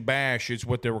Cajun Bash is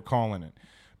what they were calling it.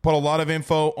 Put a lot of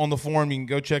info on the forum. You can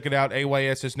go check it out,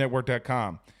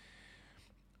 ayssnetwork.com.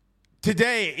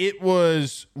 Today, it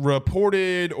was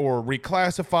reported or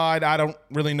reclassified. I don't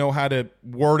really know how to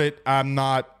word it. I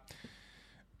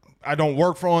don't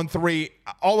work for On3.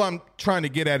 All I'm trying to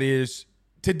get at is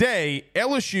today,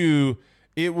 LSU,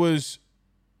 it was,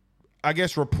 I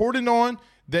guess, reported on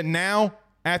that now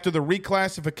after the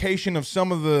reclassification of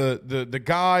some of the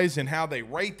guys and how they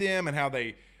rate them and how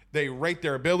they rate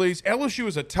their abilities, LSU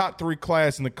is a top 3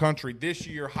 class in the country this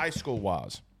year, high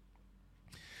school-wise.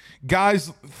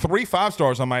 Guys, 3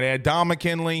 5-stars, I might add, Don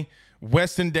McKinley,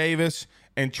 Weston Davis,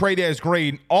 and Trey'Dez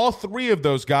Green, all 3 of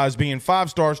those guys being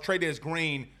 5-stars, Trey'Dez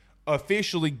Green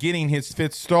officially getting his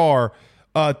 5th star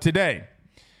today.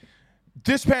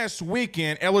 This past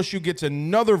weekend, LSU gets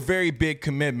another very big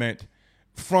commitment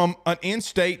from an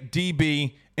in-state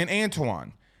DB and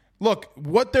Antoine. Look,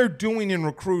 what they're doing in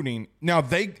recruiting, now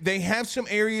they have some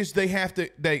areas they have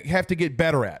to get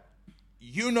better at.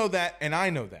 You know that, and I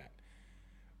know that.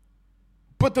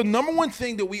 But the number one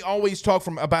thing that we always talk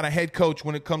about a head coach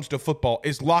when it comes to football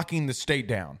is locking the state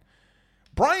down.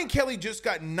 Brian Kelly just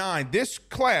got 9. This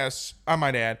class, I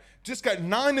might add, just got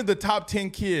 9 of the top 10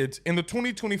 kids in the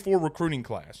 2024 recruiting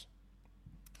class.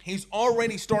 He's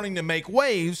already starting to make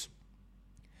waves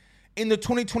in the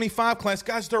 2025 class.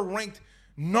 Guys, they're ranked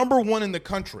number 1 in the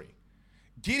country.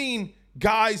 Getting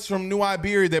guys from New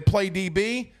Iberia that play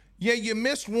DB, yeah, you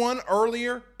missed one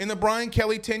earlier in the Brian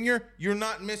Kelly tenure. You're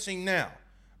not missing now.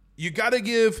 You got to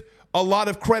give a lot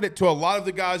of credit to a lot of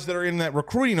the guys that are in that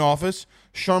recruiting office.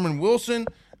 Sherman Wilson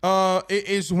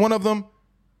is one of them.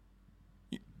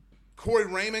 Corey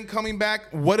Raymond coming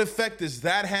back. What effect does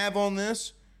that have on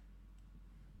this?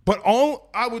 But all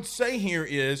I would say here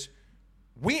is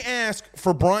we ask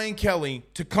for Brian Kelly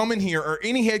to come in here or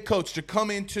any head coach to come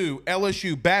into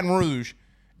LSU, Baton Rouge,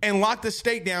 and lock the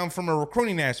state down from a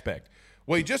recruiting aspect.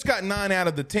 Well, he just got 9 out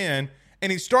of the 10,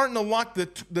 and he's starting to lock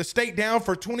the state down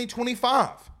for 2025.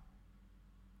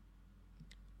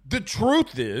 The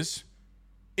truth is,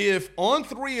 if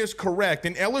On3 is correct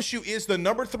and LSU is the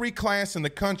number 3 class in the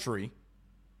country,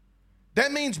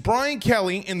 that means Brian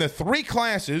Kelly in the 3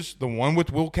 classes, the one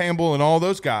with Will Campbell and all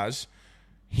those guys,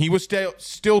 he was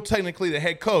still technically the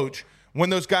head coach when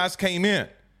those guys came in.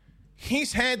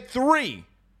 He's had 3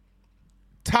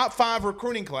 top 5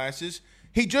 recruiting classes.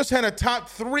 He just had a top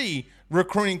 3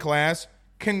 recruiting class,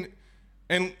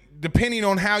 and depending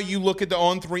on how you look at the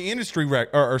On3 industry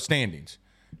or standings.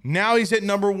 Now he's at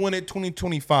number 1 at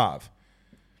 2025.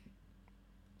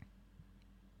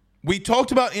 We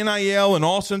talked about NIL and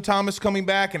Austin Thomas coming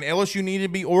back, and LSU needed to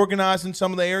be organized in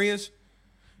some of the areas.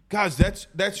 Guys,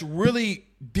 that's really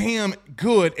damn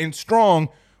good and strong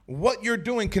what you're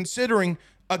doing, considering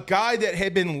a guy that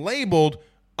had been labeled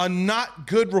a not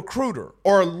good recruiter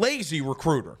or a lazy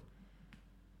recruiter.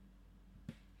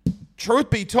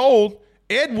 Truth be told,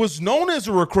 Ed was known as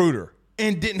a recruiter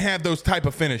and didn't have those type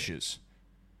of finishes.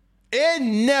 Ed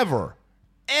never,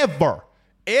 ever,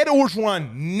 Ed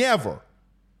Orgeron never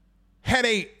had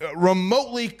a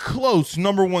remotely close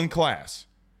number 1 class.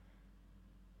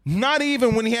 Not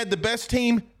even when he had the best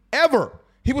team ever.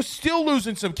 He was still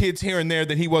losing some kids here and there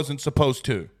that he wasn't supposed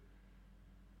to.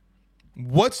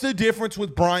 What's the difference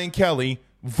with Brian Kelly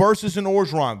versus an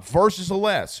Orgeron versus a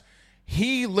Les?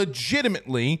 He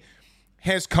legitimately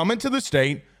has come into the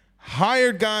state,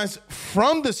 hired guys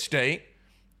from the state,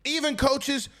 even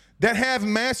coaches that have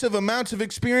massive amounts of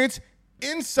experience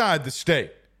inside the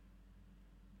state.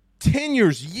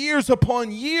 Tenures, years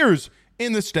upon years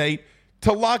in the state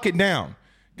to lock it down.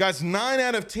 Guys, 9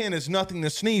 out of 10 is nothing to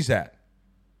sneeze at.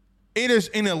 It is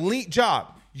an elite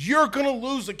job. You're going to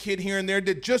lose a kid here and there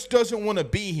that just doesn't want to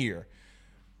be here.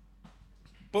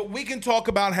 But we can talk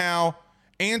about how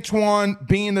Antoine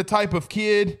being the type of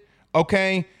kid,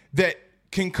 okay, that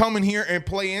can come in here and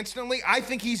play instantly. I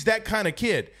think he's that kind of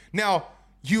kid. Now,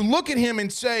 you look at him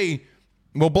and say,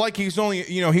 well, Blake, he's only,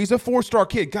 he's a 4-star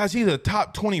kid. Guys, he's a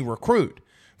top 20 recruit.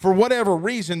 For whatever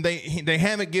reason, they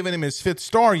haven't given him his 5th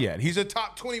star yet. He's a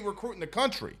top 20 recruit in the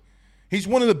country. He's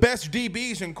one of the best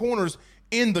DBs and corners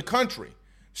in the country.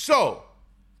 So,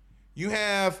 you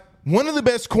have one of the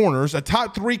best corners, a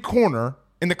top 3 corner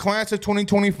in the class of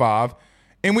 2025.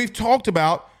 And we've talked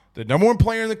about the number 1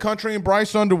 player in the country in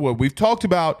Bryce Underwood. We've talked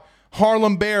about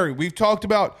Harlem Berry. We've talked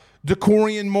about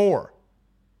DeCorian Moore.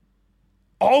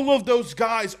 All of those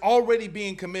guys already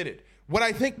being committed. What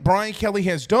I think Brian Kelly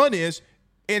has done is,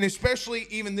 and especially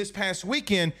even this past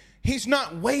weekend, he's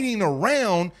not waiting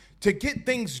around to get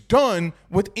things done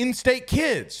with in-state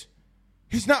kids.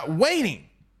 He's not waiting.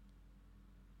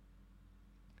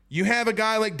 You have a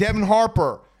guy like Devin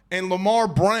Harper and Lamar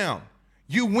Brown.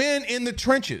 You win in the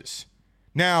trenches.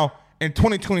 Now, in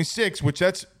 2026, which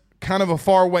that's kind of a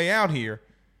far way out here,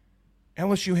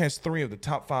 LSU has 3 of the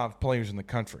top 5 players in the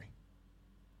country.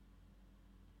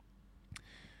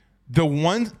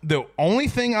 The only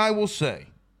thing I will say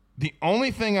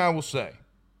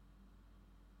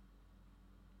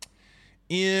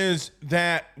is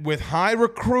that with high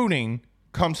recruiting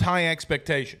comes high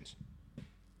expectations.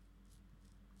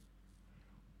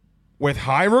 With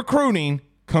high recruiting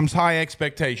comes high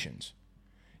expectations.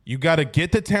 You got to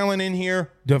get the talent in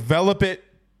here, develop it,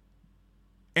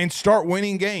 and start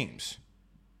winning games.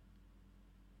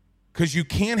 Because you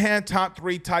can't have top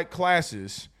 3 type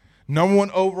classes, number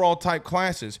 1 overall type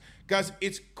classes. Guys,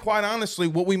 it's quite honestly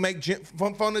what we make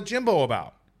fun of Jimbo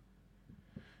about.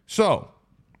 So,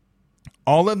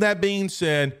 all of that being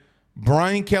said,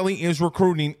 Brian Kelly is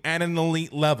recruiting at an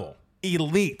elite level.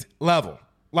 Elite level.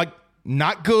 Like,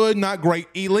 not good, not great,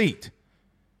 elite.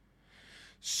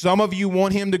 Some of you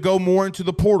want him to go more into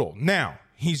the portal. Now,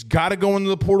 he's got to go into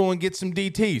the portal and get some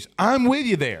DTs. I'm with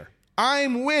you there.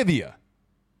 I'm with you.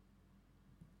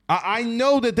 I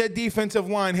know that defensive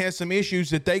line has some issues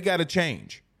that they got to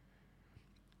change.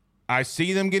 I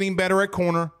see them getting better at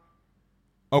corner.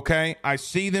 Okay? I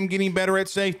see them getting better at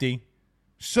safety.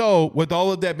 So, with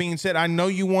all of that being said, I know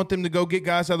you want them to go get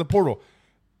guys out of the portal.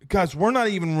 Guys, we're not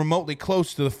even remotely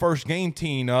close to the first game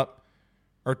teeing up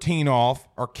or teeing off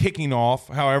or kicking off,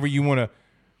 however you want to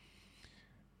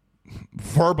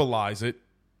verbalize it.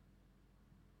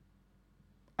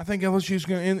 I think LSU's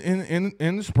going to,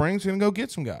 in the spring, is going to go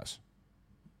get some guys.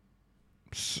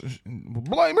 Mr.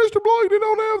 Blake, they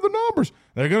don't have the numbers.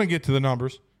 They're going to get to the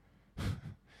numbers.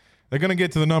 They're going to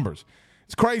get to the numbers.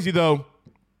 It's crazy, though,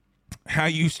 how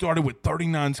you started with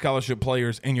 39 scholarship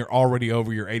players and you're already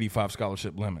over your 85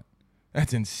 scholarship limit.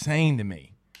 That's insane to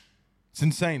me. It's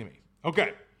insane to me.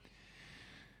 Okay.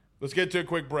 Let's get to a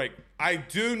quick break. I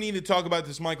do need to talk about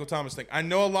this Michael Thomas thing. I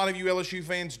know a lot of you LSU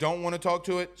fans don't want to talk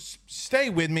to it. Stay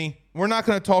with me. We're not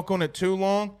going to talk on it too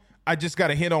long. I just got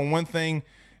to hit on one thing.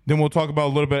 Then we'll talk about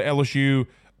a little bit of LSU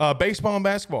baseball and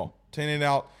basketball. Taking it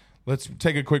out. Let's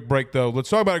take a quick break, though. Let's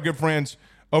talk about our good friends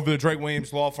over the Drake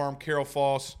Williams Law Firm, Carol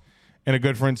Foss, and a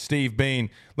good friend, Steve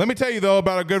Bean. Let me tell you, though,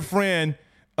 about a good friend,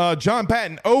 John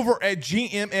Patton, over at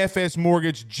GMFS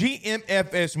Mortgage.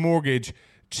 GMFS Mortgage,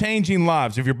 changing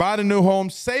lives. If you're buying a new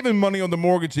home, saving money on the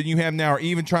mortgage that you have now, or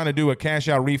even trying to do a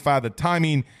cash-out refi, the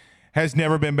timing has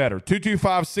never been better.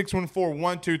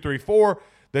 225-614-1234.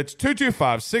 That's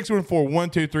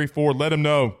 225-614-1234. Let them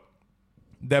know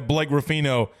that Blake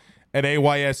Ruffino at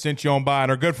AYS sent you on by.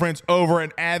 And our good friends over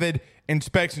at Avid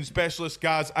Inspection Specialists.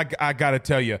 Guys, I got to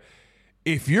tell you,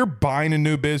 if you're buying a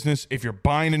new business, if you're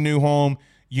buying a new home,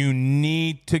 you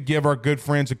need to give our good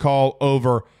friends a call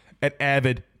over at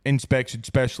Avid Inspection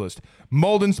Specialist.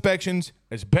 Mold inspections,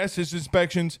 asbestos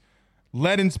inspections,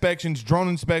 lead inspections, drone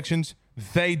inspections,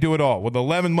 they do it all. With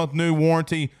 11-month new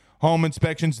warranty home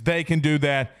inspections, they can do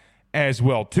that as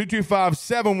well.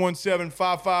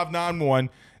 225-717-5591.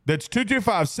 That's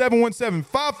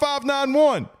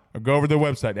 225-717-5591. Or go over to their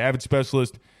website,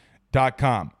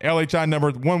 avidspecialist.com. LHI number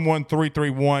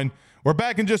 11331. We're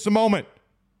back in just a moment.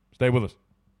 Stay with us.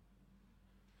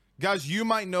 Guys, you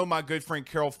might know my good friend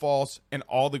Carol Foss and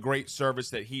all the great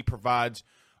service that he provides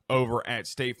over at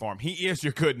State Farm. He is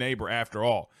your good neighbor after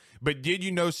all. But did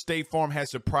you know State Farm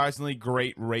has surprisingly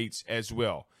great rates as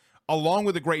well? Along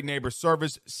with the great neighbor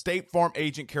service, State Farm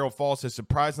agent Carol Foss has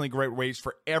surprisingly great rates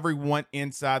for everyone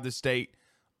inside the state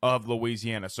of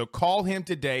Louisiana. So call him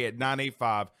today at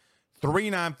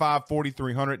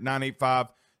 985-395-4300,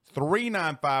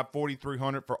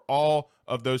 985-395-4300 for all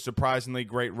of those surprisingly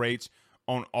great rates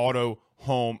on auto,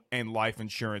 home, and life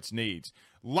insurance needs.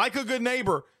 Like a good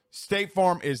neighbor, State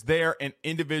Farm is there, and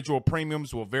individual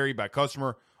premiums will vary by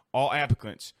customer. All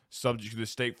applicants subject to the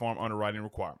State Farm underwriting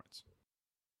requirements.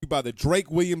 By the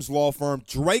Drake Williams Law Firm,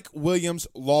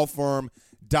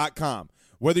 drakewilliamslawfirm.com.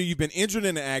 Whether you've been injured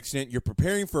in an accident, you're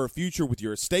preparing for a future with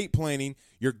your estate planning,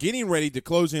 you're getting ready to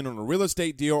close in on a real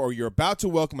estate deal, or you're about to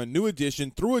welcome a new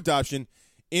addition through adoption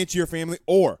into your family,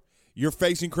 or you're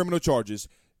facing criminal charges,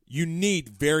 you need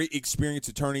very experienced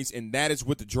attorneys, and that is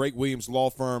what the Drake Williams Law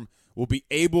Firm will be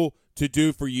able to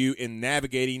do for you in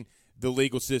navigating the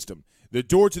legal system. The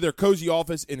door to their cozy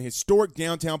office in historic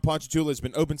downtown Ponchatoula has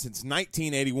been open since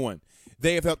 1981.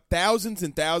 They have helped thousands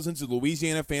and thousands of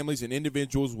Louisiana families and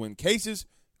individuals win cases,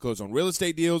 close on real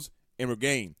estate deals, and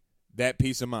regain that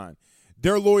peace of mind.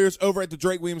 Their lawyers over at the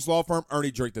Drake Williams Law Firm,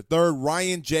 Ernie Drake III,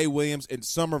 Ryan J. Williams, and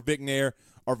Summer Vignair,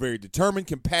 are very determined,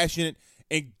 compassionate,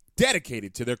 and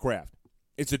dedicated to their craft.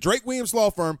 It's the Drake Williams Law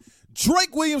Firm,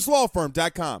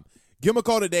 drakewilliamslawfirm.com. Give them a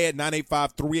call today at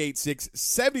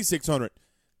 985-386-7600.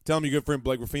 Tell them your good friend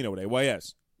Blake Ruffino at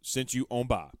AYS sent you on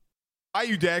by.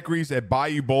 Bayou Daiquiris at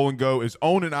Bayou Bowl and Go is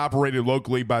owned and operated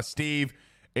locally by Steve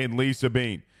and Lisa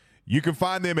Bean. You can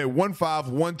find them at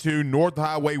 1512 North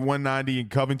Highway 190 in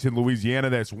Covington, Louisiana.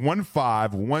 That's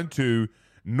 1512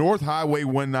 North Highway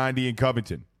 190 in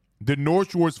Covington. The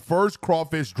North Shore's first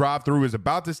crawfish drive-thru is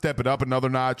about to step it up another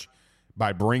notch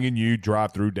by bringing you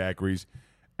drive-thru daiquiris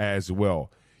as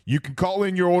well. You can call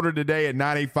in your order today at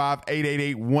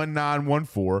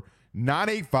 985-888-1914,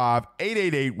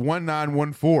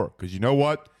 985-888-1914, because you know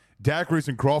what? Daiquiris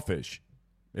and crawfish,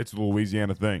 it's a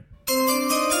Louisiana thing.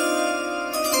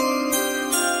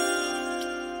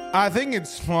 I think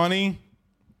it's funny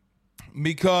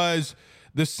because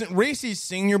the Reese's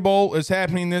Senior Bowl is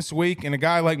happening this week, and a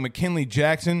guy like McKinley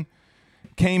Jackson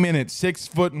came in at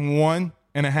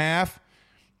 6'1.5",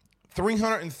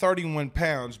 331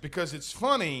 pounds. Because it's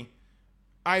funny,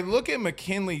 I look at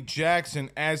McKinley Jackson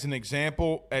as an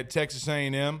example at Texas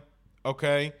A&M,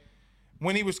 okay?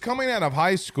 When he was coming out of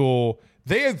high school,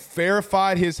 they had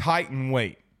verified his height and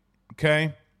weight,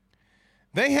 okay?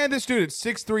 They had this dude at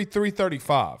 6'3",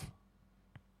 335.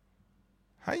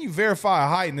 How do you verify a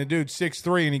height and the dude's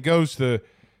 6'3", and he goes to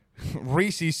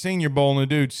Reese's Senior Bowl and the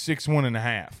dude's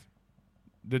 6'1.5"?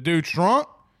 The dude shrunk?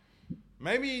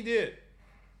 Maybe he did.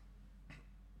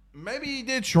 Maybe he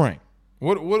did shrink.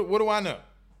 What do I know?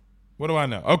 What do I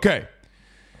know? Okay.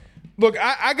 Look,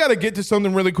 I got to get to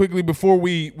something really quickly before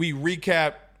we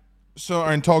recap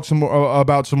and talk some more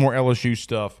about some more LSU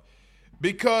stuff.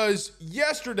 Because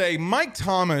yesterday, Mike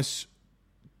Thomas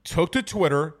took to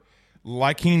Twitter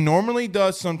like he normally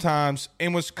does sometimes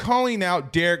and was calling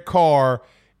out Derek Carr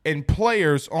and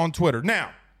players on Twitter.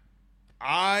 Now,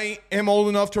 I am old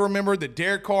enough to remember that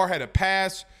Derek Carr had a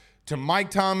pass to Mike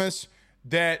Thomas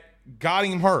that got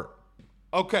him hurt.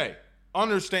 Okay,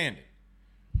 understand it.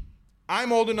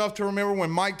 I'm old enough to remember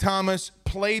when Mike Thomas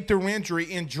played through injury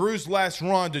in Drew's last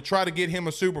run to try to get him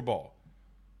a Super Bowl.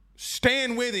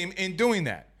 Stand with him in doing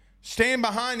that. Stand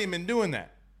behind him in doing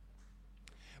that.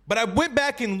 But I went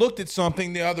back and looked at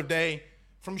something the other day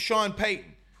from Sean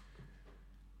Payton.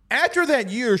 After that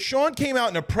year, Sean came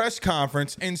out in a press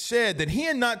conference and said that he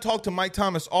had not talked to Mike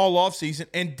Thomas all offseason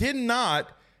and did not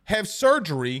have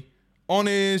surgery on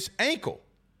his ankle.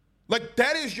 Like,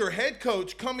 that is your head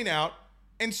coach coming out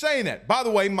and saying that. By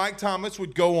the way, Mike Thomas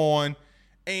would go on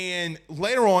and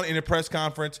later on in a press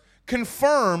conference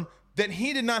confirm that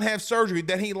he did not have surgery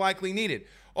that he likely needed.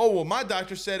 Oh, well, my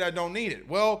doctor said I don't need it.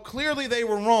 Well, clearly they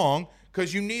were wrong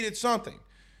because you needed something.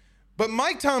 But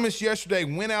Mike Thomas yesterday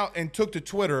went out and took to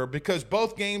Twitter because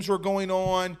both games were going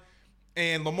on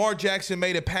and Lamar Jackson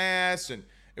made a pass and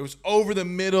it was over the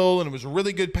middle and it was a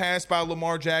really good pass by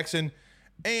Lamar Jackson.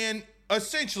 And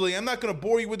essentially, I'm not going to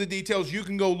bore you with the details. You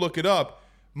can go look it up.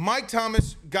 Mike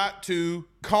Thomas got to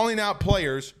calling out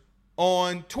players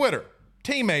on Twitter,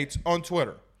 teammates on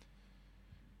Twitter.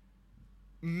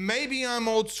 Maybe I'm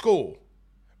old school,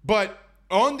 but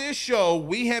on this show,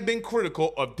 we have been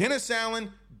critical of Dennis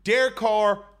Allen, Derek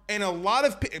Carr, and a lot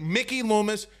of Mickey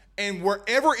Loomis, and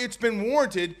wherever it's been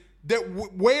warranted, that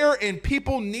where and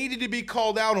people needed to be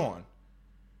called out on.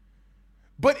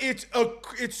 But it's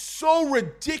so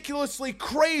ridiculously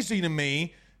crazy to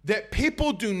me that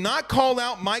people do not call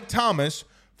out Mike Thomas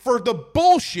for the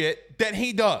bullshit that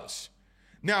he does.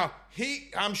 Now,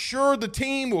 I'm sure the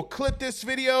team will clip this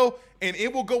video and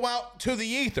it will go out to the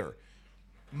ether.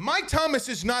 Mike Thomas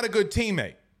is not a good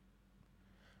teammate.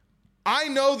 I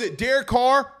know that Derek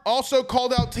Carr also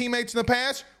called out teammates in the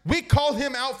past. We called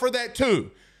him out for that too.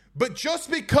 But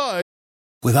just because...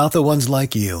 Without the ones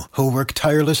like you, who work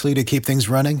tirelessly to keep things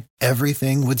running,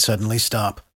 everything would suddenly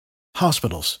stop.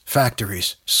 Hospitals,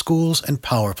 factories, schools, and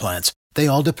power plants, they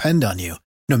all depend on you.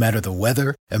 No matter the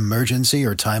weather, emergency,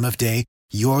 or time of day,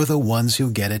 you're the ones who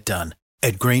get it done.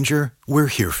 At Grainger, we're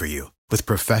here for you with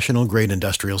professional-grade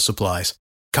industrial supplies.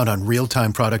 Count on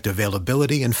real-time product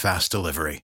availability and fast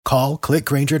delivery. Call,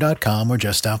 clickgrainger.com, or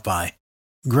just stop by.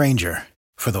 Grainger,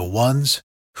 for the ones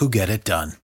who get it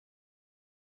done.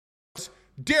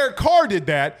 Derek Carr did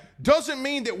that. doesn't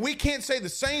mean that we can't say the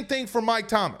same thing for Mike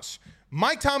Thomas.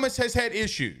 Mike Thomas has had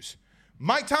issues.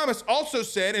 Mike Thomas also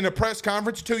said in a press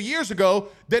conference 2 years ago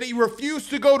that he refused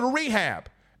to go to rehab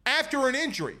after an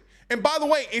injury. And by the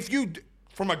way,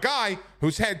 from a guy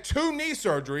who's had 2 knee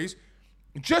surgeries,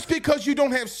 just because you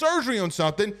don't have surgery on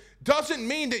something doesn't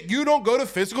mean that you don't go to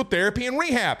physical therapy and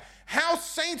rehab. How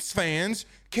Saints fans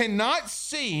cannot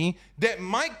see that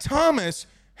Mike Thomas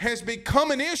has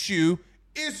become an issue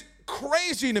is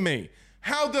crazy to me.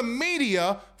 How the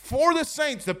media for the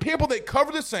Saints, the people that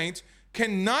cover the Saints,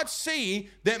 cannot see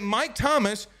that Mike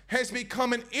Thomas has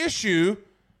become an issue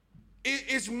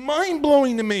is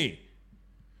mind-blowing to me.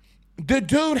 The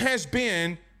dude has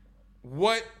been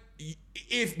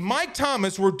if Mike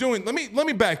Thomas were doing, let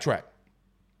me backtrack.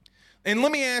 And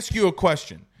let me ask you a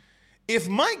question. If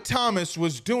Mike Thomas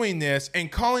was doing this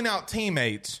and calling out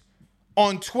teammates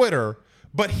on Twitter,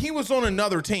 but he was on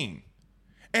another team,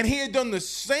 and he had done the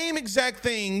same exact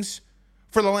things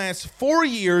for the last 4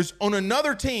 years on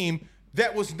another team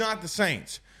that was not the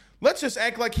Saints, let's just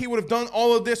act like he would have done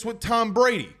all of this with Tom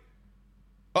Brady.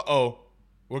 Uh-oh.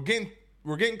 We're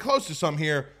getting close to some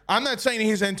here. I'm not saying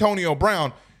he's Antonio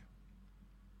Brown,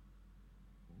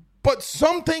 but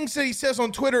some things that he says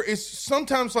on Twitter is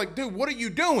sometimes like, dude, what are you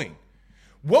doing?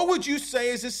 What would you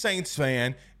say as a Saints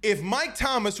fan if Mike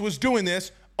Thomas was doing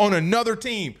this on another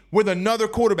team, with another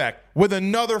quarterback, with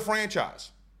another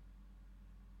franchise?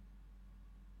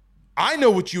 I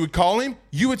know what you would call him.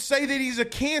 You would say that he's a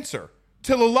cancer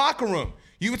to the locker room.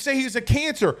 You would say he's a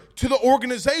cancer to the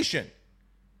organization.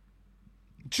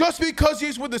 Just because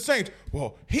he's with the Saints,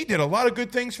 well, he did a lot of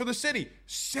good things for the city.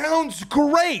 Sounds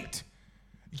great.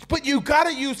 But you got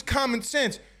to use common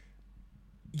sense.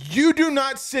 You do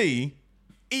not see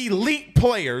elite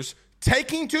players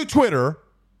taking to Twitter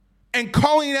and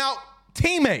calling out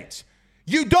teammates.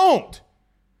 You don't.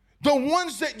 The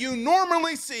ones that you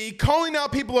normally see calling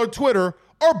out people on Twitter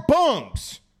are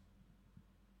bums.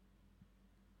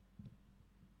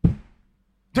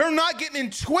 They're not getting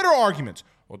in Twitter arguments.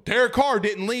 Well, Derek Carr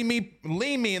didn't lead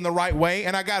me in the right way,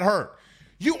 and I got hurt.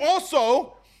 You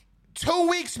also, 2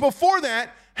 weeks before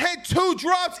that, had 2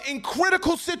 drops in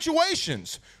critical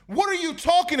situations. What are you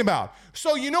talking about?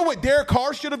 So you know what Derek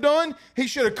Carr should have done? He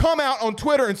should have come out on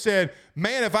Twitter and said,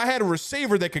 man, if I had a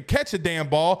receiver that could catch a damn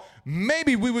ball,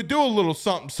 maybe we would do a little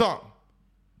something.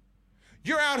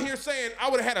 You're out here saying I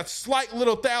would have had a slight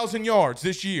little 1,000 yards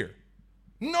this year.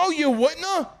 No, you wouldn't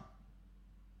have.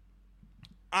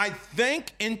 I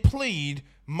thank and plead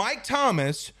Mike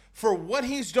Thomas for what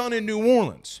he's done in New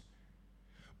Orleans.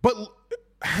 But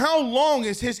how long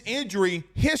is his injury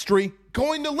history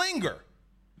going to linger?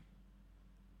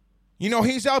 You know,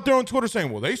 he's out there on Twitter saying,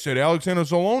 well, they said Alexander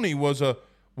Zoloni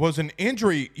was an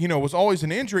injury, was always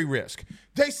an injury risk.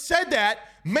 They said that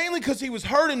mainly because he was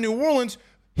hurt in New Orleans.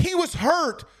 He was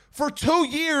hurt for 2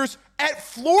 years at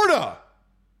Florida.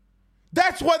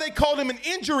 That's why they called him an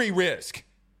injury risk.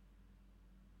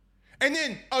 And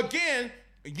then, again,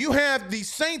 you have the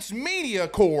Saints media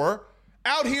corps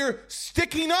out here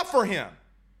sticking up for him.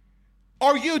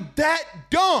 Are you that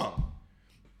dumb?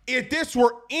 If this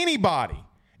were anybody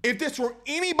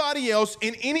else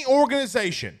in any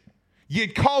organization,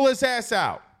 you'd call his ass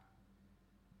out.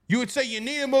 You would say you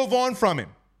need to move on from him.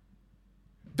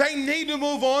 They need to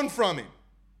move on from him.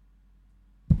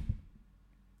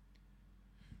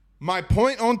 My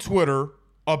point on Twitter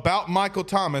about Michael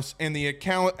Thomas and the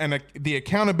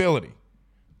accountability,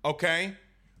 okay,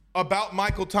 about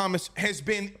Michael Thomas has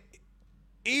been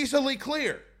easily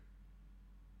clear.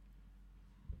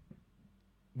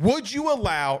 Would you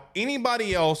allow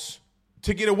anybody else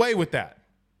to get away with that?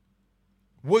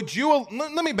 Would you?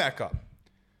 Let me back up.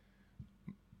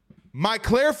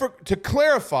 To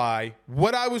clarify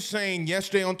what I was saying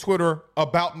yesterday on Twitter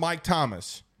about Mike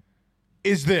Thomas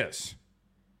is this.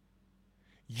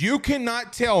 You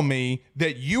cannot tell me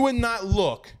that you would not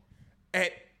look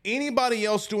at anybody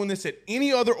else doing this at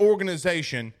any other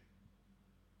organization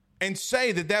and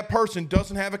say that that person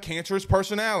doesn't have a cancerous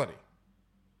personality.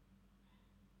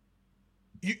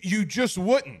 You just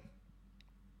wouldn't.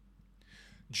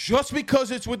 Just because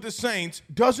it's with the Saints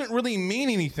doesn't really mean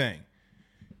anything.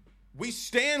 We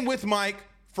stand with Mike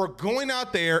for going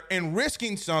out there and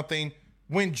risking something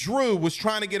when Drew was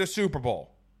trying to get a Super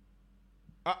Bowl.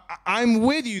 I'm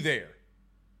with you there.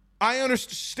 I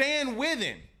understand with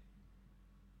him.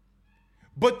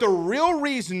 But the real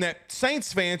reason that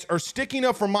Saints fans are sticking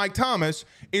up for Mike Thomas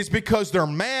is because they're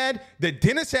mad that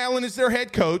Dennis Allen is their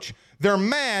head coach. They're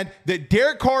mad that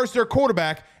Derek Carr is their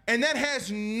quarterback. And that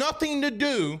has nothing to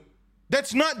do,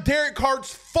 that's not Derek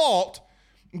Carr's fault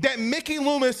that Mickey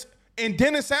Loomis and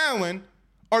Dennis Allen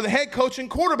or the head coach and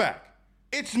quarterback.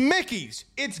 It's Mickey's.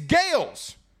 It's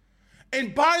Gale's.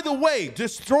 And by the way,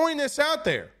 just throwing this out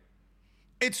there,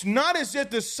 it's not as if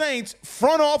the Saints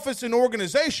front office and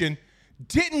organization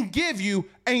didn't give you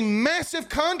a massive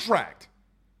contract.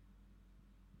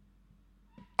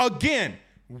 Again,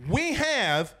 we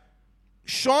have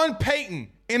Sean Payton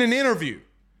in an interview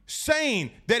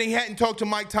saying that he hadn't talked to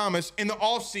Mike Thomas in an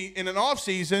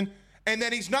offseason and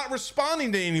that he's not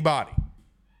responding to anybody.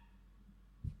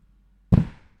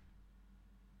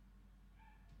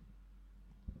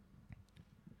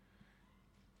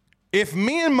 If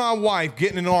me and my wife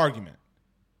get in an argument,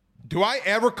 do I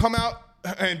ever come out,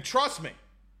 and trust me,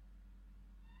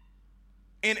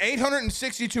 in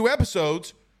 862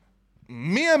 episodes,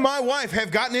 me and my wife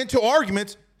have gotten into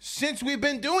arguments since we've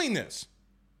been doing this.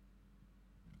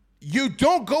 You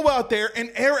don't go out there and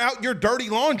air out your dirty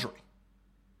laundry.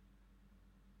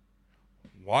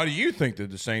 Why do you think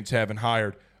that the Saints haven't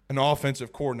hired an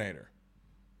offensive coordinator?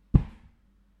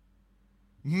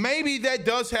 Maybe that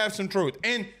does have some truth.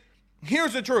 And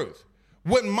here's the truth.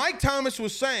 What Mike Thomas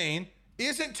was saying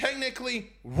isn't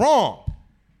technically wrong,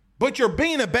 but you're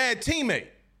being a bad teammate.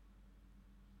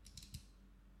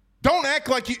 Don't act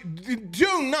like you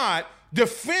do not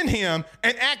defend him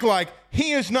and act like he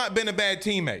has not been a bad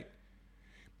teammate.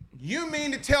 You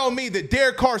mean to tell me that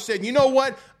Derek Carr said, you know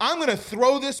what? I'm going to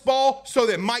throw this ball so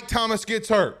that Mike Thomas gets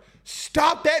hurt.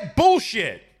 Stop that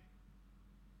bullshit.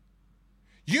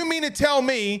 You mean to tell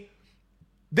me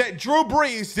that Drew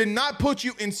Brees did not put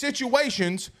you in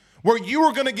situations where you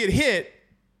were going to get hit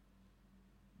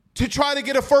to try to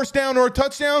get a first down or a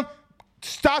touchdown?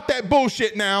 Stop that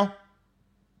bullshit now.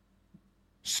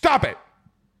 Stop it.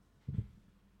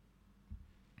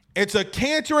 It's a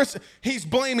cancerous, he's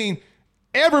blaming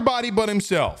everybody but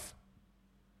himself.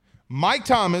 Mike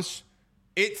Thomas,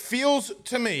 it feels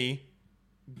to me,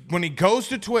 when he goes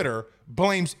to Twitter,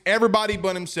 blames everybody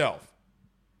but himself.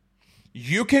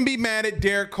 You can be mad at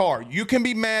Derek Carr. You can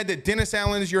be mad that Dennis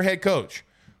Allen is your head coach.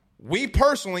 We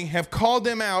personally have called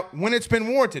them out when it's been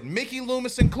warranted, Mickey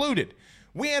Loomis included.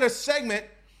 We had a segment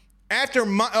after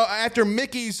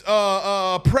Mickey's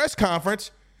press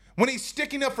conference when he's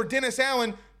sticking up for Dennis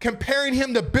Allen, comparing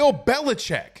him to Bill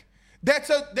Belichick.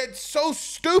 That's so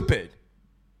stupid.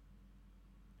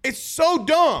 It's so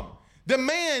dumb. The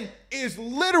man is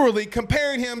literally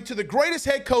comparing him to the greatest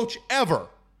head coach ever.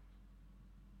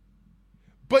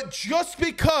 But just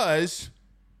because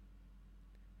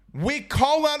we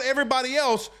call out everybody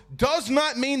else does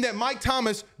not mean that Mike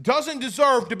Thomas doesn't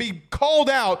deserve to be called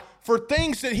out for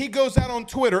things that he goes out on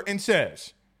Twitter and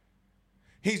says.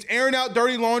 He's airing out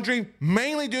dirty laundry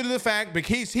mainly due to the fact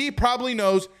because he probably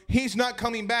knows he's not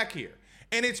coming back here.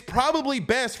 And it's probably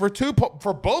best for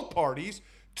both parties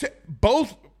to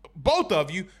both of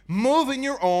you move in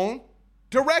your own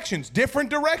directions, different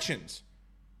directions.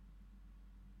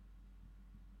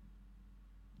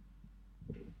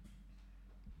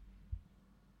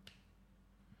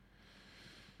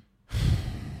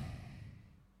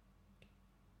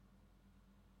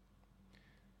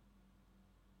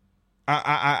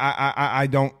 I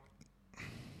don't.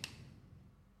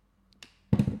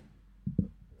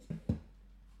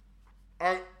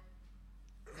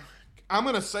 I'm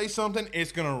going to say something.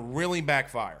 It's going to really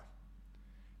backfire.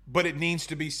 But it needs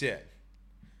to be said.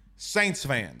 Saints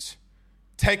fans,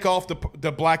 take off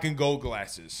the black and gold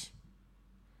glasses.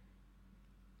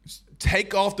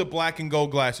 Take off the black and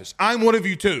gold glasses. I'm one of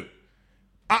you too.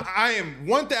 I am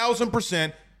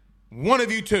 1,000% one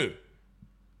of you too.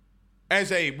 As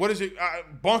a,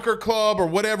 bunker club or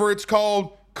whatever it's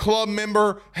called, club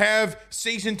member, have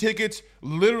season tickets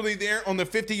literally there on the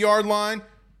 50-yard line.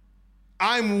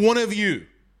 I'm one of you.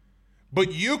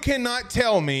 But you cannot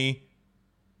tell me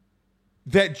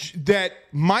that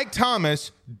Mike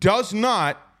Thomas does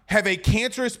not have a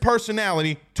cancerous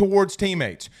personality towards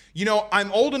teammates. You know,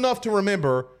 I'm old enough to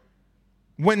remember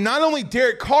when not only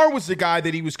Derek Carr was the guy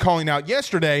that he was calling out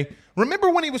yesterday, remember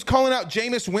when he was calling out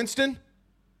Jameis Winston?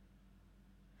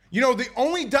 You know, the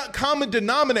only common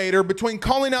denominator between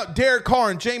calling out Derek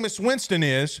Carr and Jameis Winston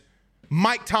is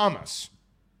Mike Thomas.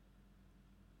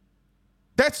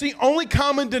 That's the only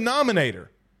common denominator.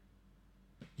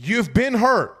 You've been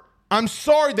hurt. I'm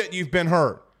sorry that you've been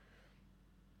hurt.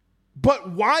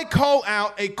 But why call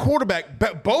out a quarterback,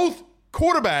 both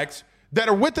quarterbacks that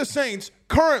are with the Saints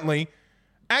currently,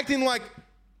 acting like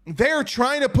they're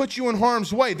trying to put you in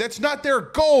harm's way? That's not their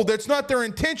goal. That's not their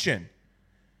intention.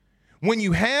 When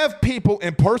you have people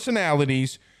and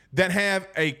personalities that have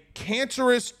a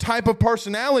cancerous type of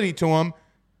personality to them,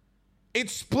 it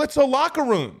splits a locker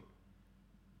room.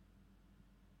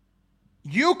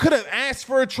 You could have asked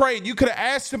for a trade. You could have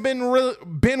asked to been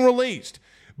released.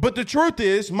 But the truth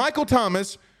is, Michael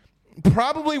Thomas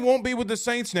probably won't be with the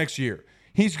Saints next year.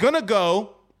 He's going to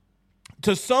go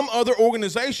to some other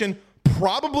organization,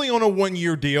 probably on a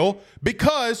one-year deal,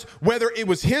 because whether it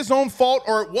was his own fault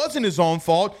or it wasn't his own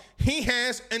fault, he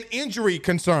has an injury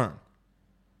concern.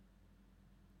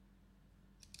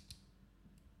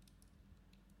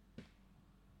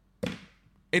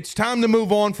 It's time to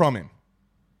move on from him.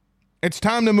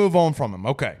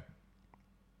 Okay.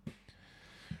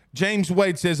 James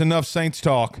Wade says, enough Saints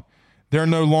talk. They're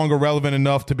no longer relevant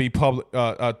enough to be public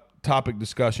topic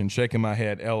discussion. Shaking my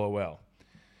head, LOL.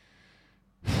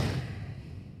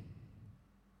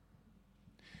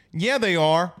 Yeah, they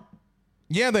are.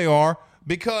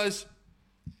 Because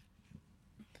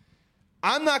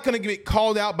I'm not going to get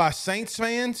called out by Saints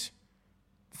fans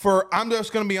for, I'm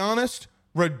just going to be honest,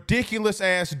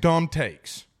 ridiculous-ass dumb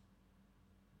takes.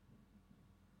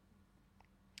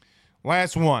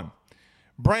 Last one.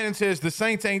 Brandon says, the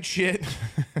Saints ain't shit.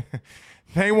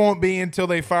 They won't be until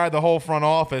they fire the whole front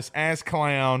office. Ass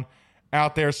clown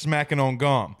out there smacking on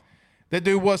gum. That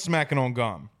dude was smacking on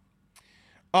gum.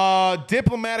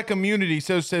 Diplomatic immunity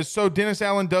says, so Dennis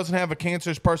Allen doesn't have a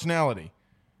cancerous personality.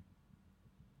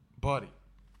 Buddy.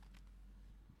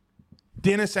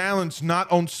 Dennis Allen's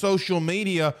not on social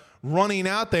media running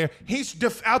out there. He's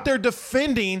out there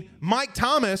defending Mike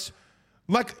Thomas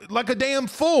like a damn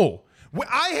fool.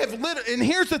 And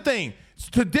here's the thing,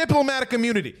 to diplomatic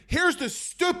immunity. Here's the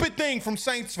stupid thing from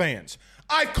Saints fans.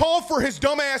 I called for his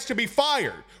dumb ass to be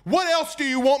fired. What else do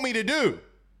you want me to do?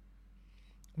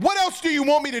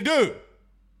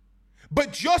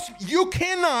 But you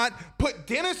cannot put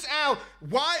Dennis out.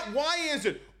 Why is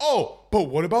it? Oh, but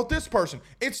what about this person?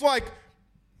 It's like,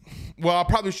 well, I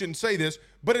probably shouldn't say this,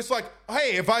 but it's like,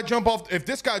 hey, if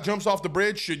this guy jumps off the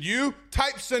bridge, should you?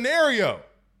 Type scenario.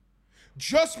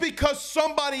 Just because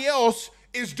somebody else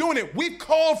is doing it. We've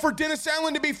called for Dennis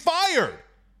Allen to be fired.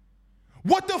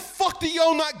 What the fuck do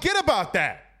y'all not get about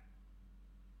that?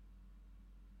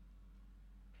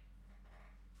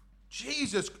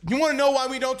 Jesus, you want to know why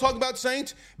we don't talk about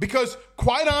Saints? Because,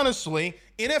 quite honestly,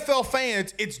 NFL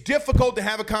fans, it's difficult to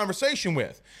have a conversation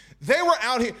with. They were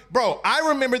out here. Bro, I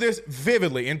remember this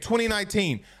vividly in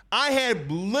 2019. I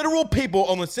had literal people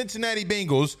on the Cincinnati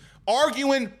Bengals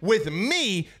arguing with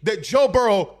me that Joe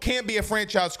Burrow can't be a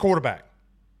franchise quarterback.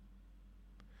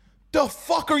 The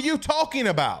fuck are you talking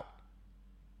about?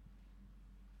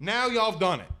 Now y'all have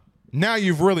done it. Now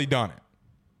you've really done it.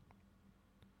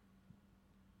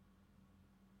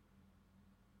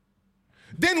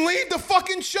 Then leave the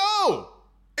fucking show.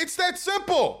 It's that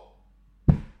simple.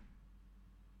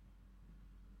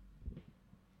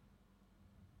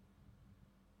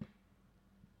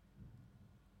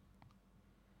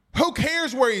 Who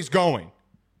cares where he's going?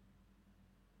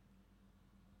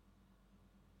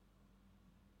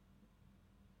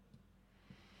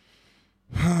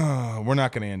 We're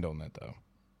not going to end on that, though.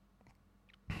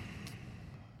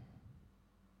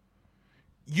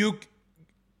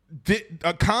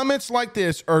 Comments like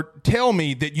this tell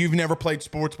me that you've never played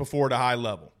sports before at a high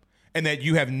level and that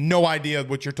you have no idea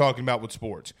what you're talking about with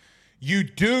sports. You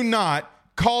do not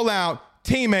call out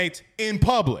teammates in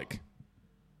public.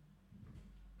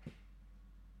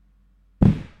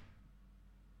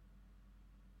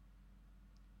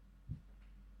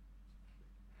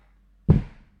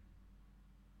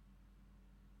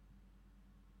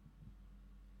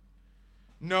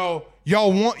 No,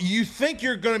 you think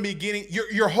you're going to be getting,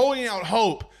 you're holding out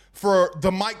hope for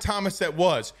the Mike Thomas that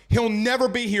was. He'll never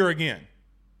be here again.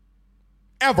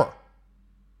 Ever.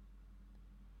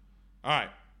 All right.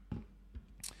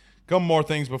 Couple more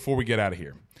things before we get out of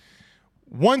here.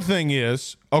 One thing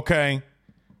is, okay,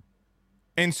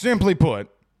 and simply put,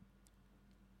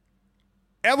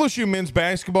 LSU men's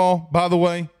basketball, by the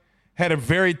way, had a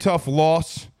very tough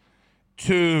loss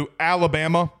to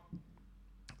Alabama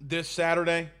this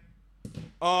Saturday.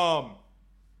 Man,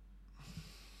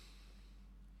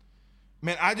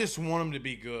 I just want them to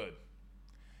be good.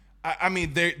 I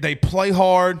mean, they play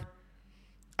hard.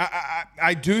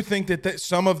 I do think that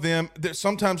some of them, that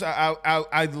sometimes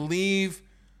I leave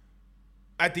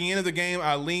at the end of the game,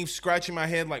 I leave scratching my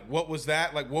head like, what was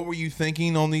that? Like, what were you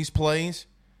thinking on these plays?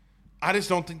 I just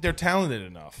don't think they're talented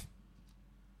enough.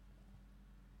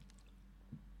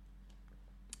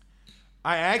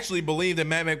 I actually believe that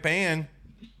Matt McMahon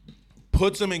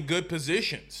puts them in good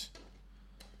positions.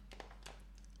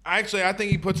 I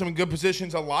think he puts them in good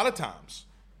positions a lot of times.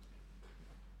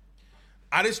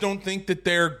 I just don't think that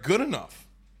they're good enough,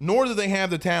 nor do they have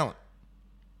the talent.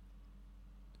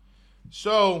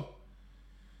 So,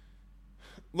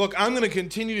 Look, I'm going to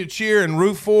continue to cheer and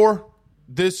root for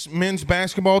this men's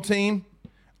basketball team.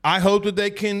 I hope that they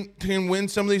can win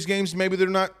some of these games. Maybe they're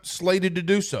not slated to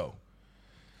do so.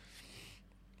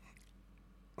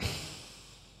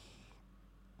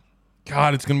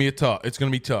 God, it's going to be tough. It's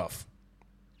going to be tough.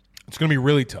 It's going to be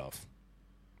really tough.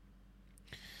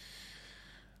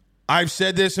 I've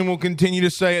said this and will continue to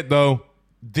say it, though.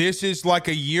 This is like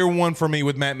a year one for me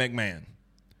with Matt McMahon.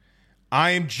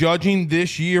 I am judging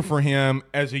this year for him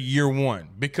as a year one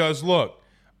because, look,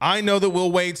 I know that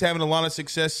Will Wade's having a lot of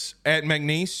success at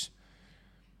McNeese.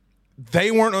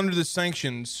 They weren't under the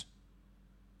sanctions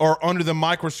or under the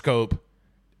microscope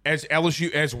as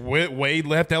Wade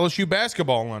left LSU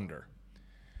basketball under.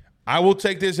 I will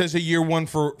take this as a year one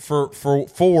for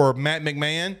Matt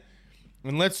McMahon,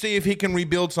 and let's see if he can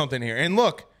rebuild something here. And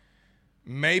look,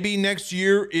 maybe next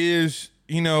year is,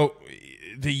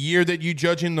 the year that you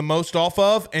judge him the most off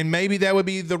of, and maybe that would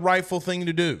be the rightful thing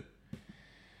to do.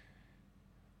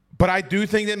 But I do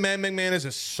think that Matt McMahon is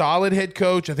a solid head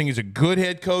coach. I think he's a good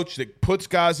head coach that puts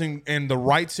guys in the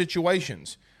right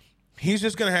situations. He's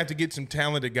just going to have to get some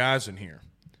talented guys in here.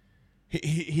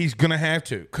 He's going to have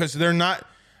to, because they're not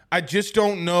 – I just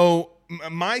don't know.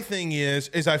 My thing is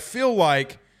I feel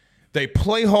like they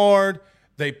play hard,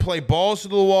 they play balls to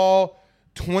the wall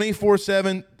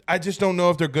 24/7. I just don't know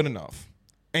if they're good enough.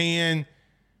 And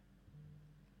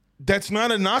that's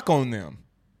not a knock on them.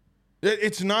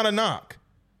 It's not a knock.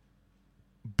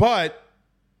 But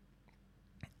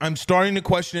I'm starting to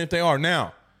question if they are.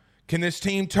 Now, can this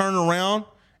team turn around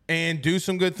and do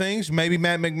some good things? Maybe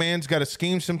Matt McMahon's got to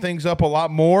scheme some things up a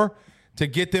lot more to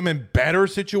get them in better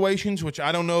situations, which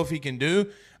I don't know if he can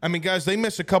do. I mean, guys, they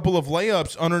missed a couple of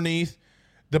layups underneath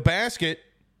the basket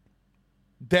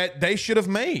that they should have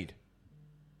made.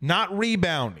 Not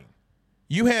rebounding.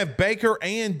 You have Baker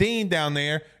and Dean down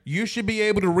there. You should be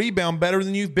able to rebound better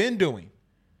than you've been doing.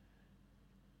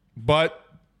 But,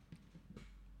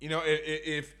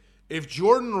 if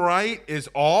Jordan Wright is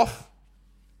off,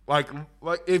 like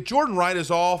if Jordan Wright is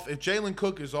off, if Jalen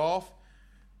Cook is off,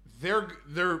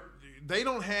 they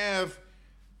don't have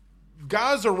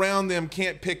guys around them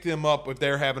can't pick them up if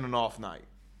they're having an off night,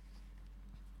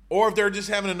 or if they're just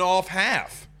having an off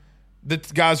half. The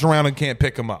guys around them can't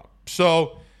pick them up.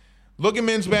 So, look at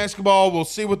men's basketball. We'll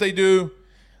see what they do.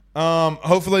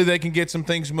 Hopefully, they can get some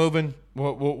things moving.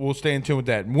 We'll stay in tune with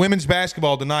that. Women's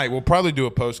basketball tonight. We'll probably do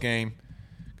a post game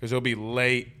because it'll be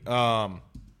late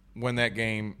when that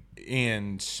game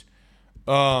ends.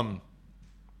 But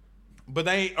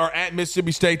they are at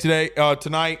Mississippi State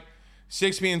tonight,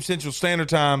 6 p.m. Central Standard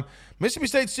Time. Mississippi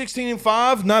State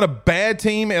 16-5, not a bad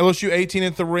team. LSU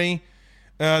 18-3,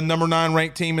 number 9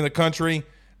 ranked team in the country.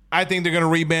 I think they're going to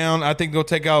rebound. I think they'll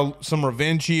take out some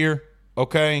revenge here.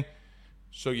 Okay,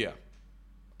 so yeah,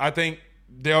 I think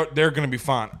they're going to be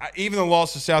fine. Even the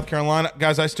loss to South Carolina,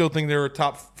 guys, I still think they're a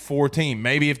top 4 team.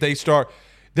 Maybe if they start,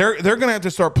 they're going to have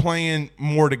to start playing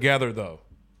more together though.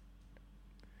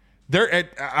 I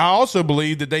also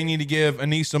believe that they need to give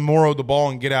Anissa Morrow the ball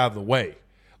and get out of the way.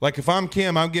 Like if I'm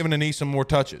Kim, I'm giving Anissa more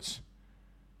touches,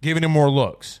 giving him more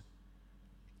looks,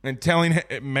 and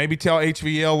maybe tell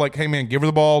HVL like, hey man, give her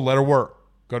the ball, let her work,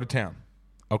 go to town.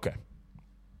 Okay.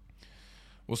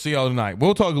 We'll see y'all tonight.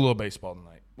 We'll talk a little baseball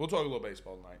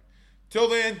tonight. Till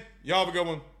then, y'all have a good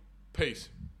one. Peace.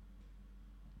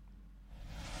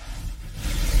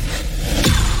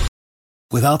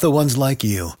 Without the ones like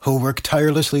you, who work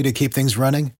tirelessly to keep things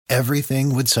running,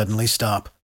 everything would suddenly stop.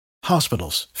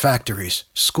 Hospitals, factories,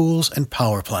 schools, and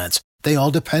power plants, they all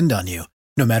depend on you.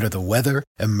 No matter the weather,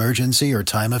 emergency, or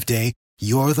time of day,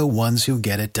 you're the ones who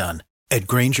get it done. At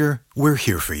Grainger, we're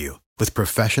here for you with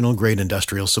professional-grade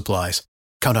industrial supplies.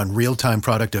 Count on real-time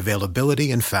product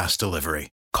availability and fast delivery.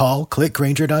 Call,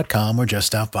 clickgrainger.com, or just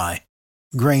stop by.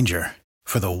 Grainger,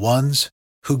 for the ones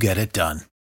who get it done.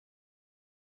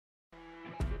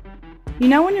 You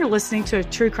know when you're listening to a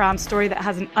true crime story that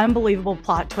has an unbelievable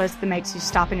plot twist that makes you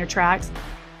stop in your tracks?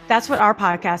 That's what our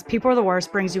podcast, People Are the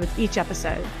Worst, brings you with each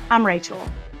episode. I'm Rachel.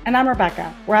 And I'm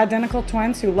Rebecca. We're identical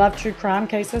twins who love true crime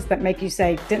cases that make you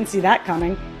say, didn't see that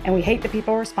coming, and we hate the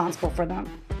people responsible for them.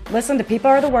 Listen to People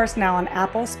Are the Worst now on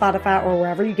Apple, Spotify, or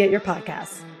wherever you get your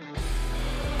podcasts.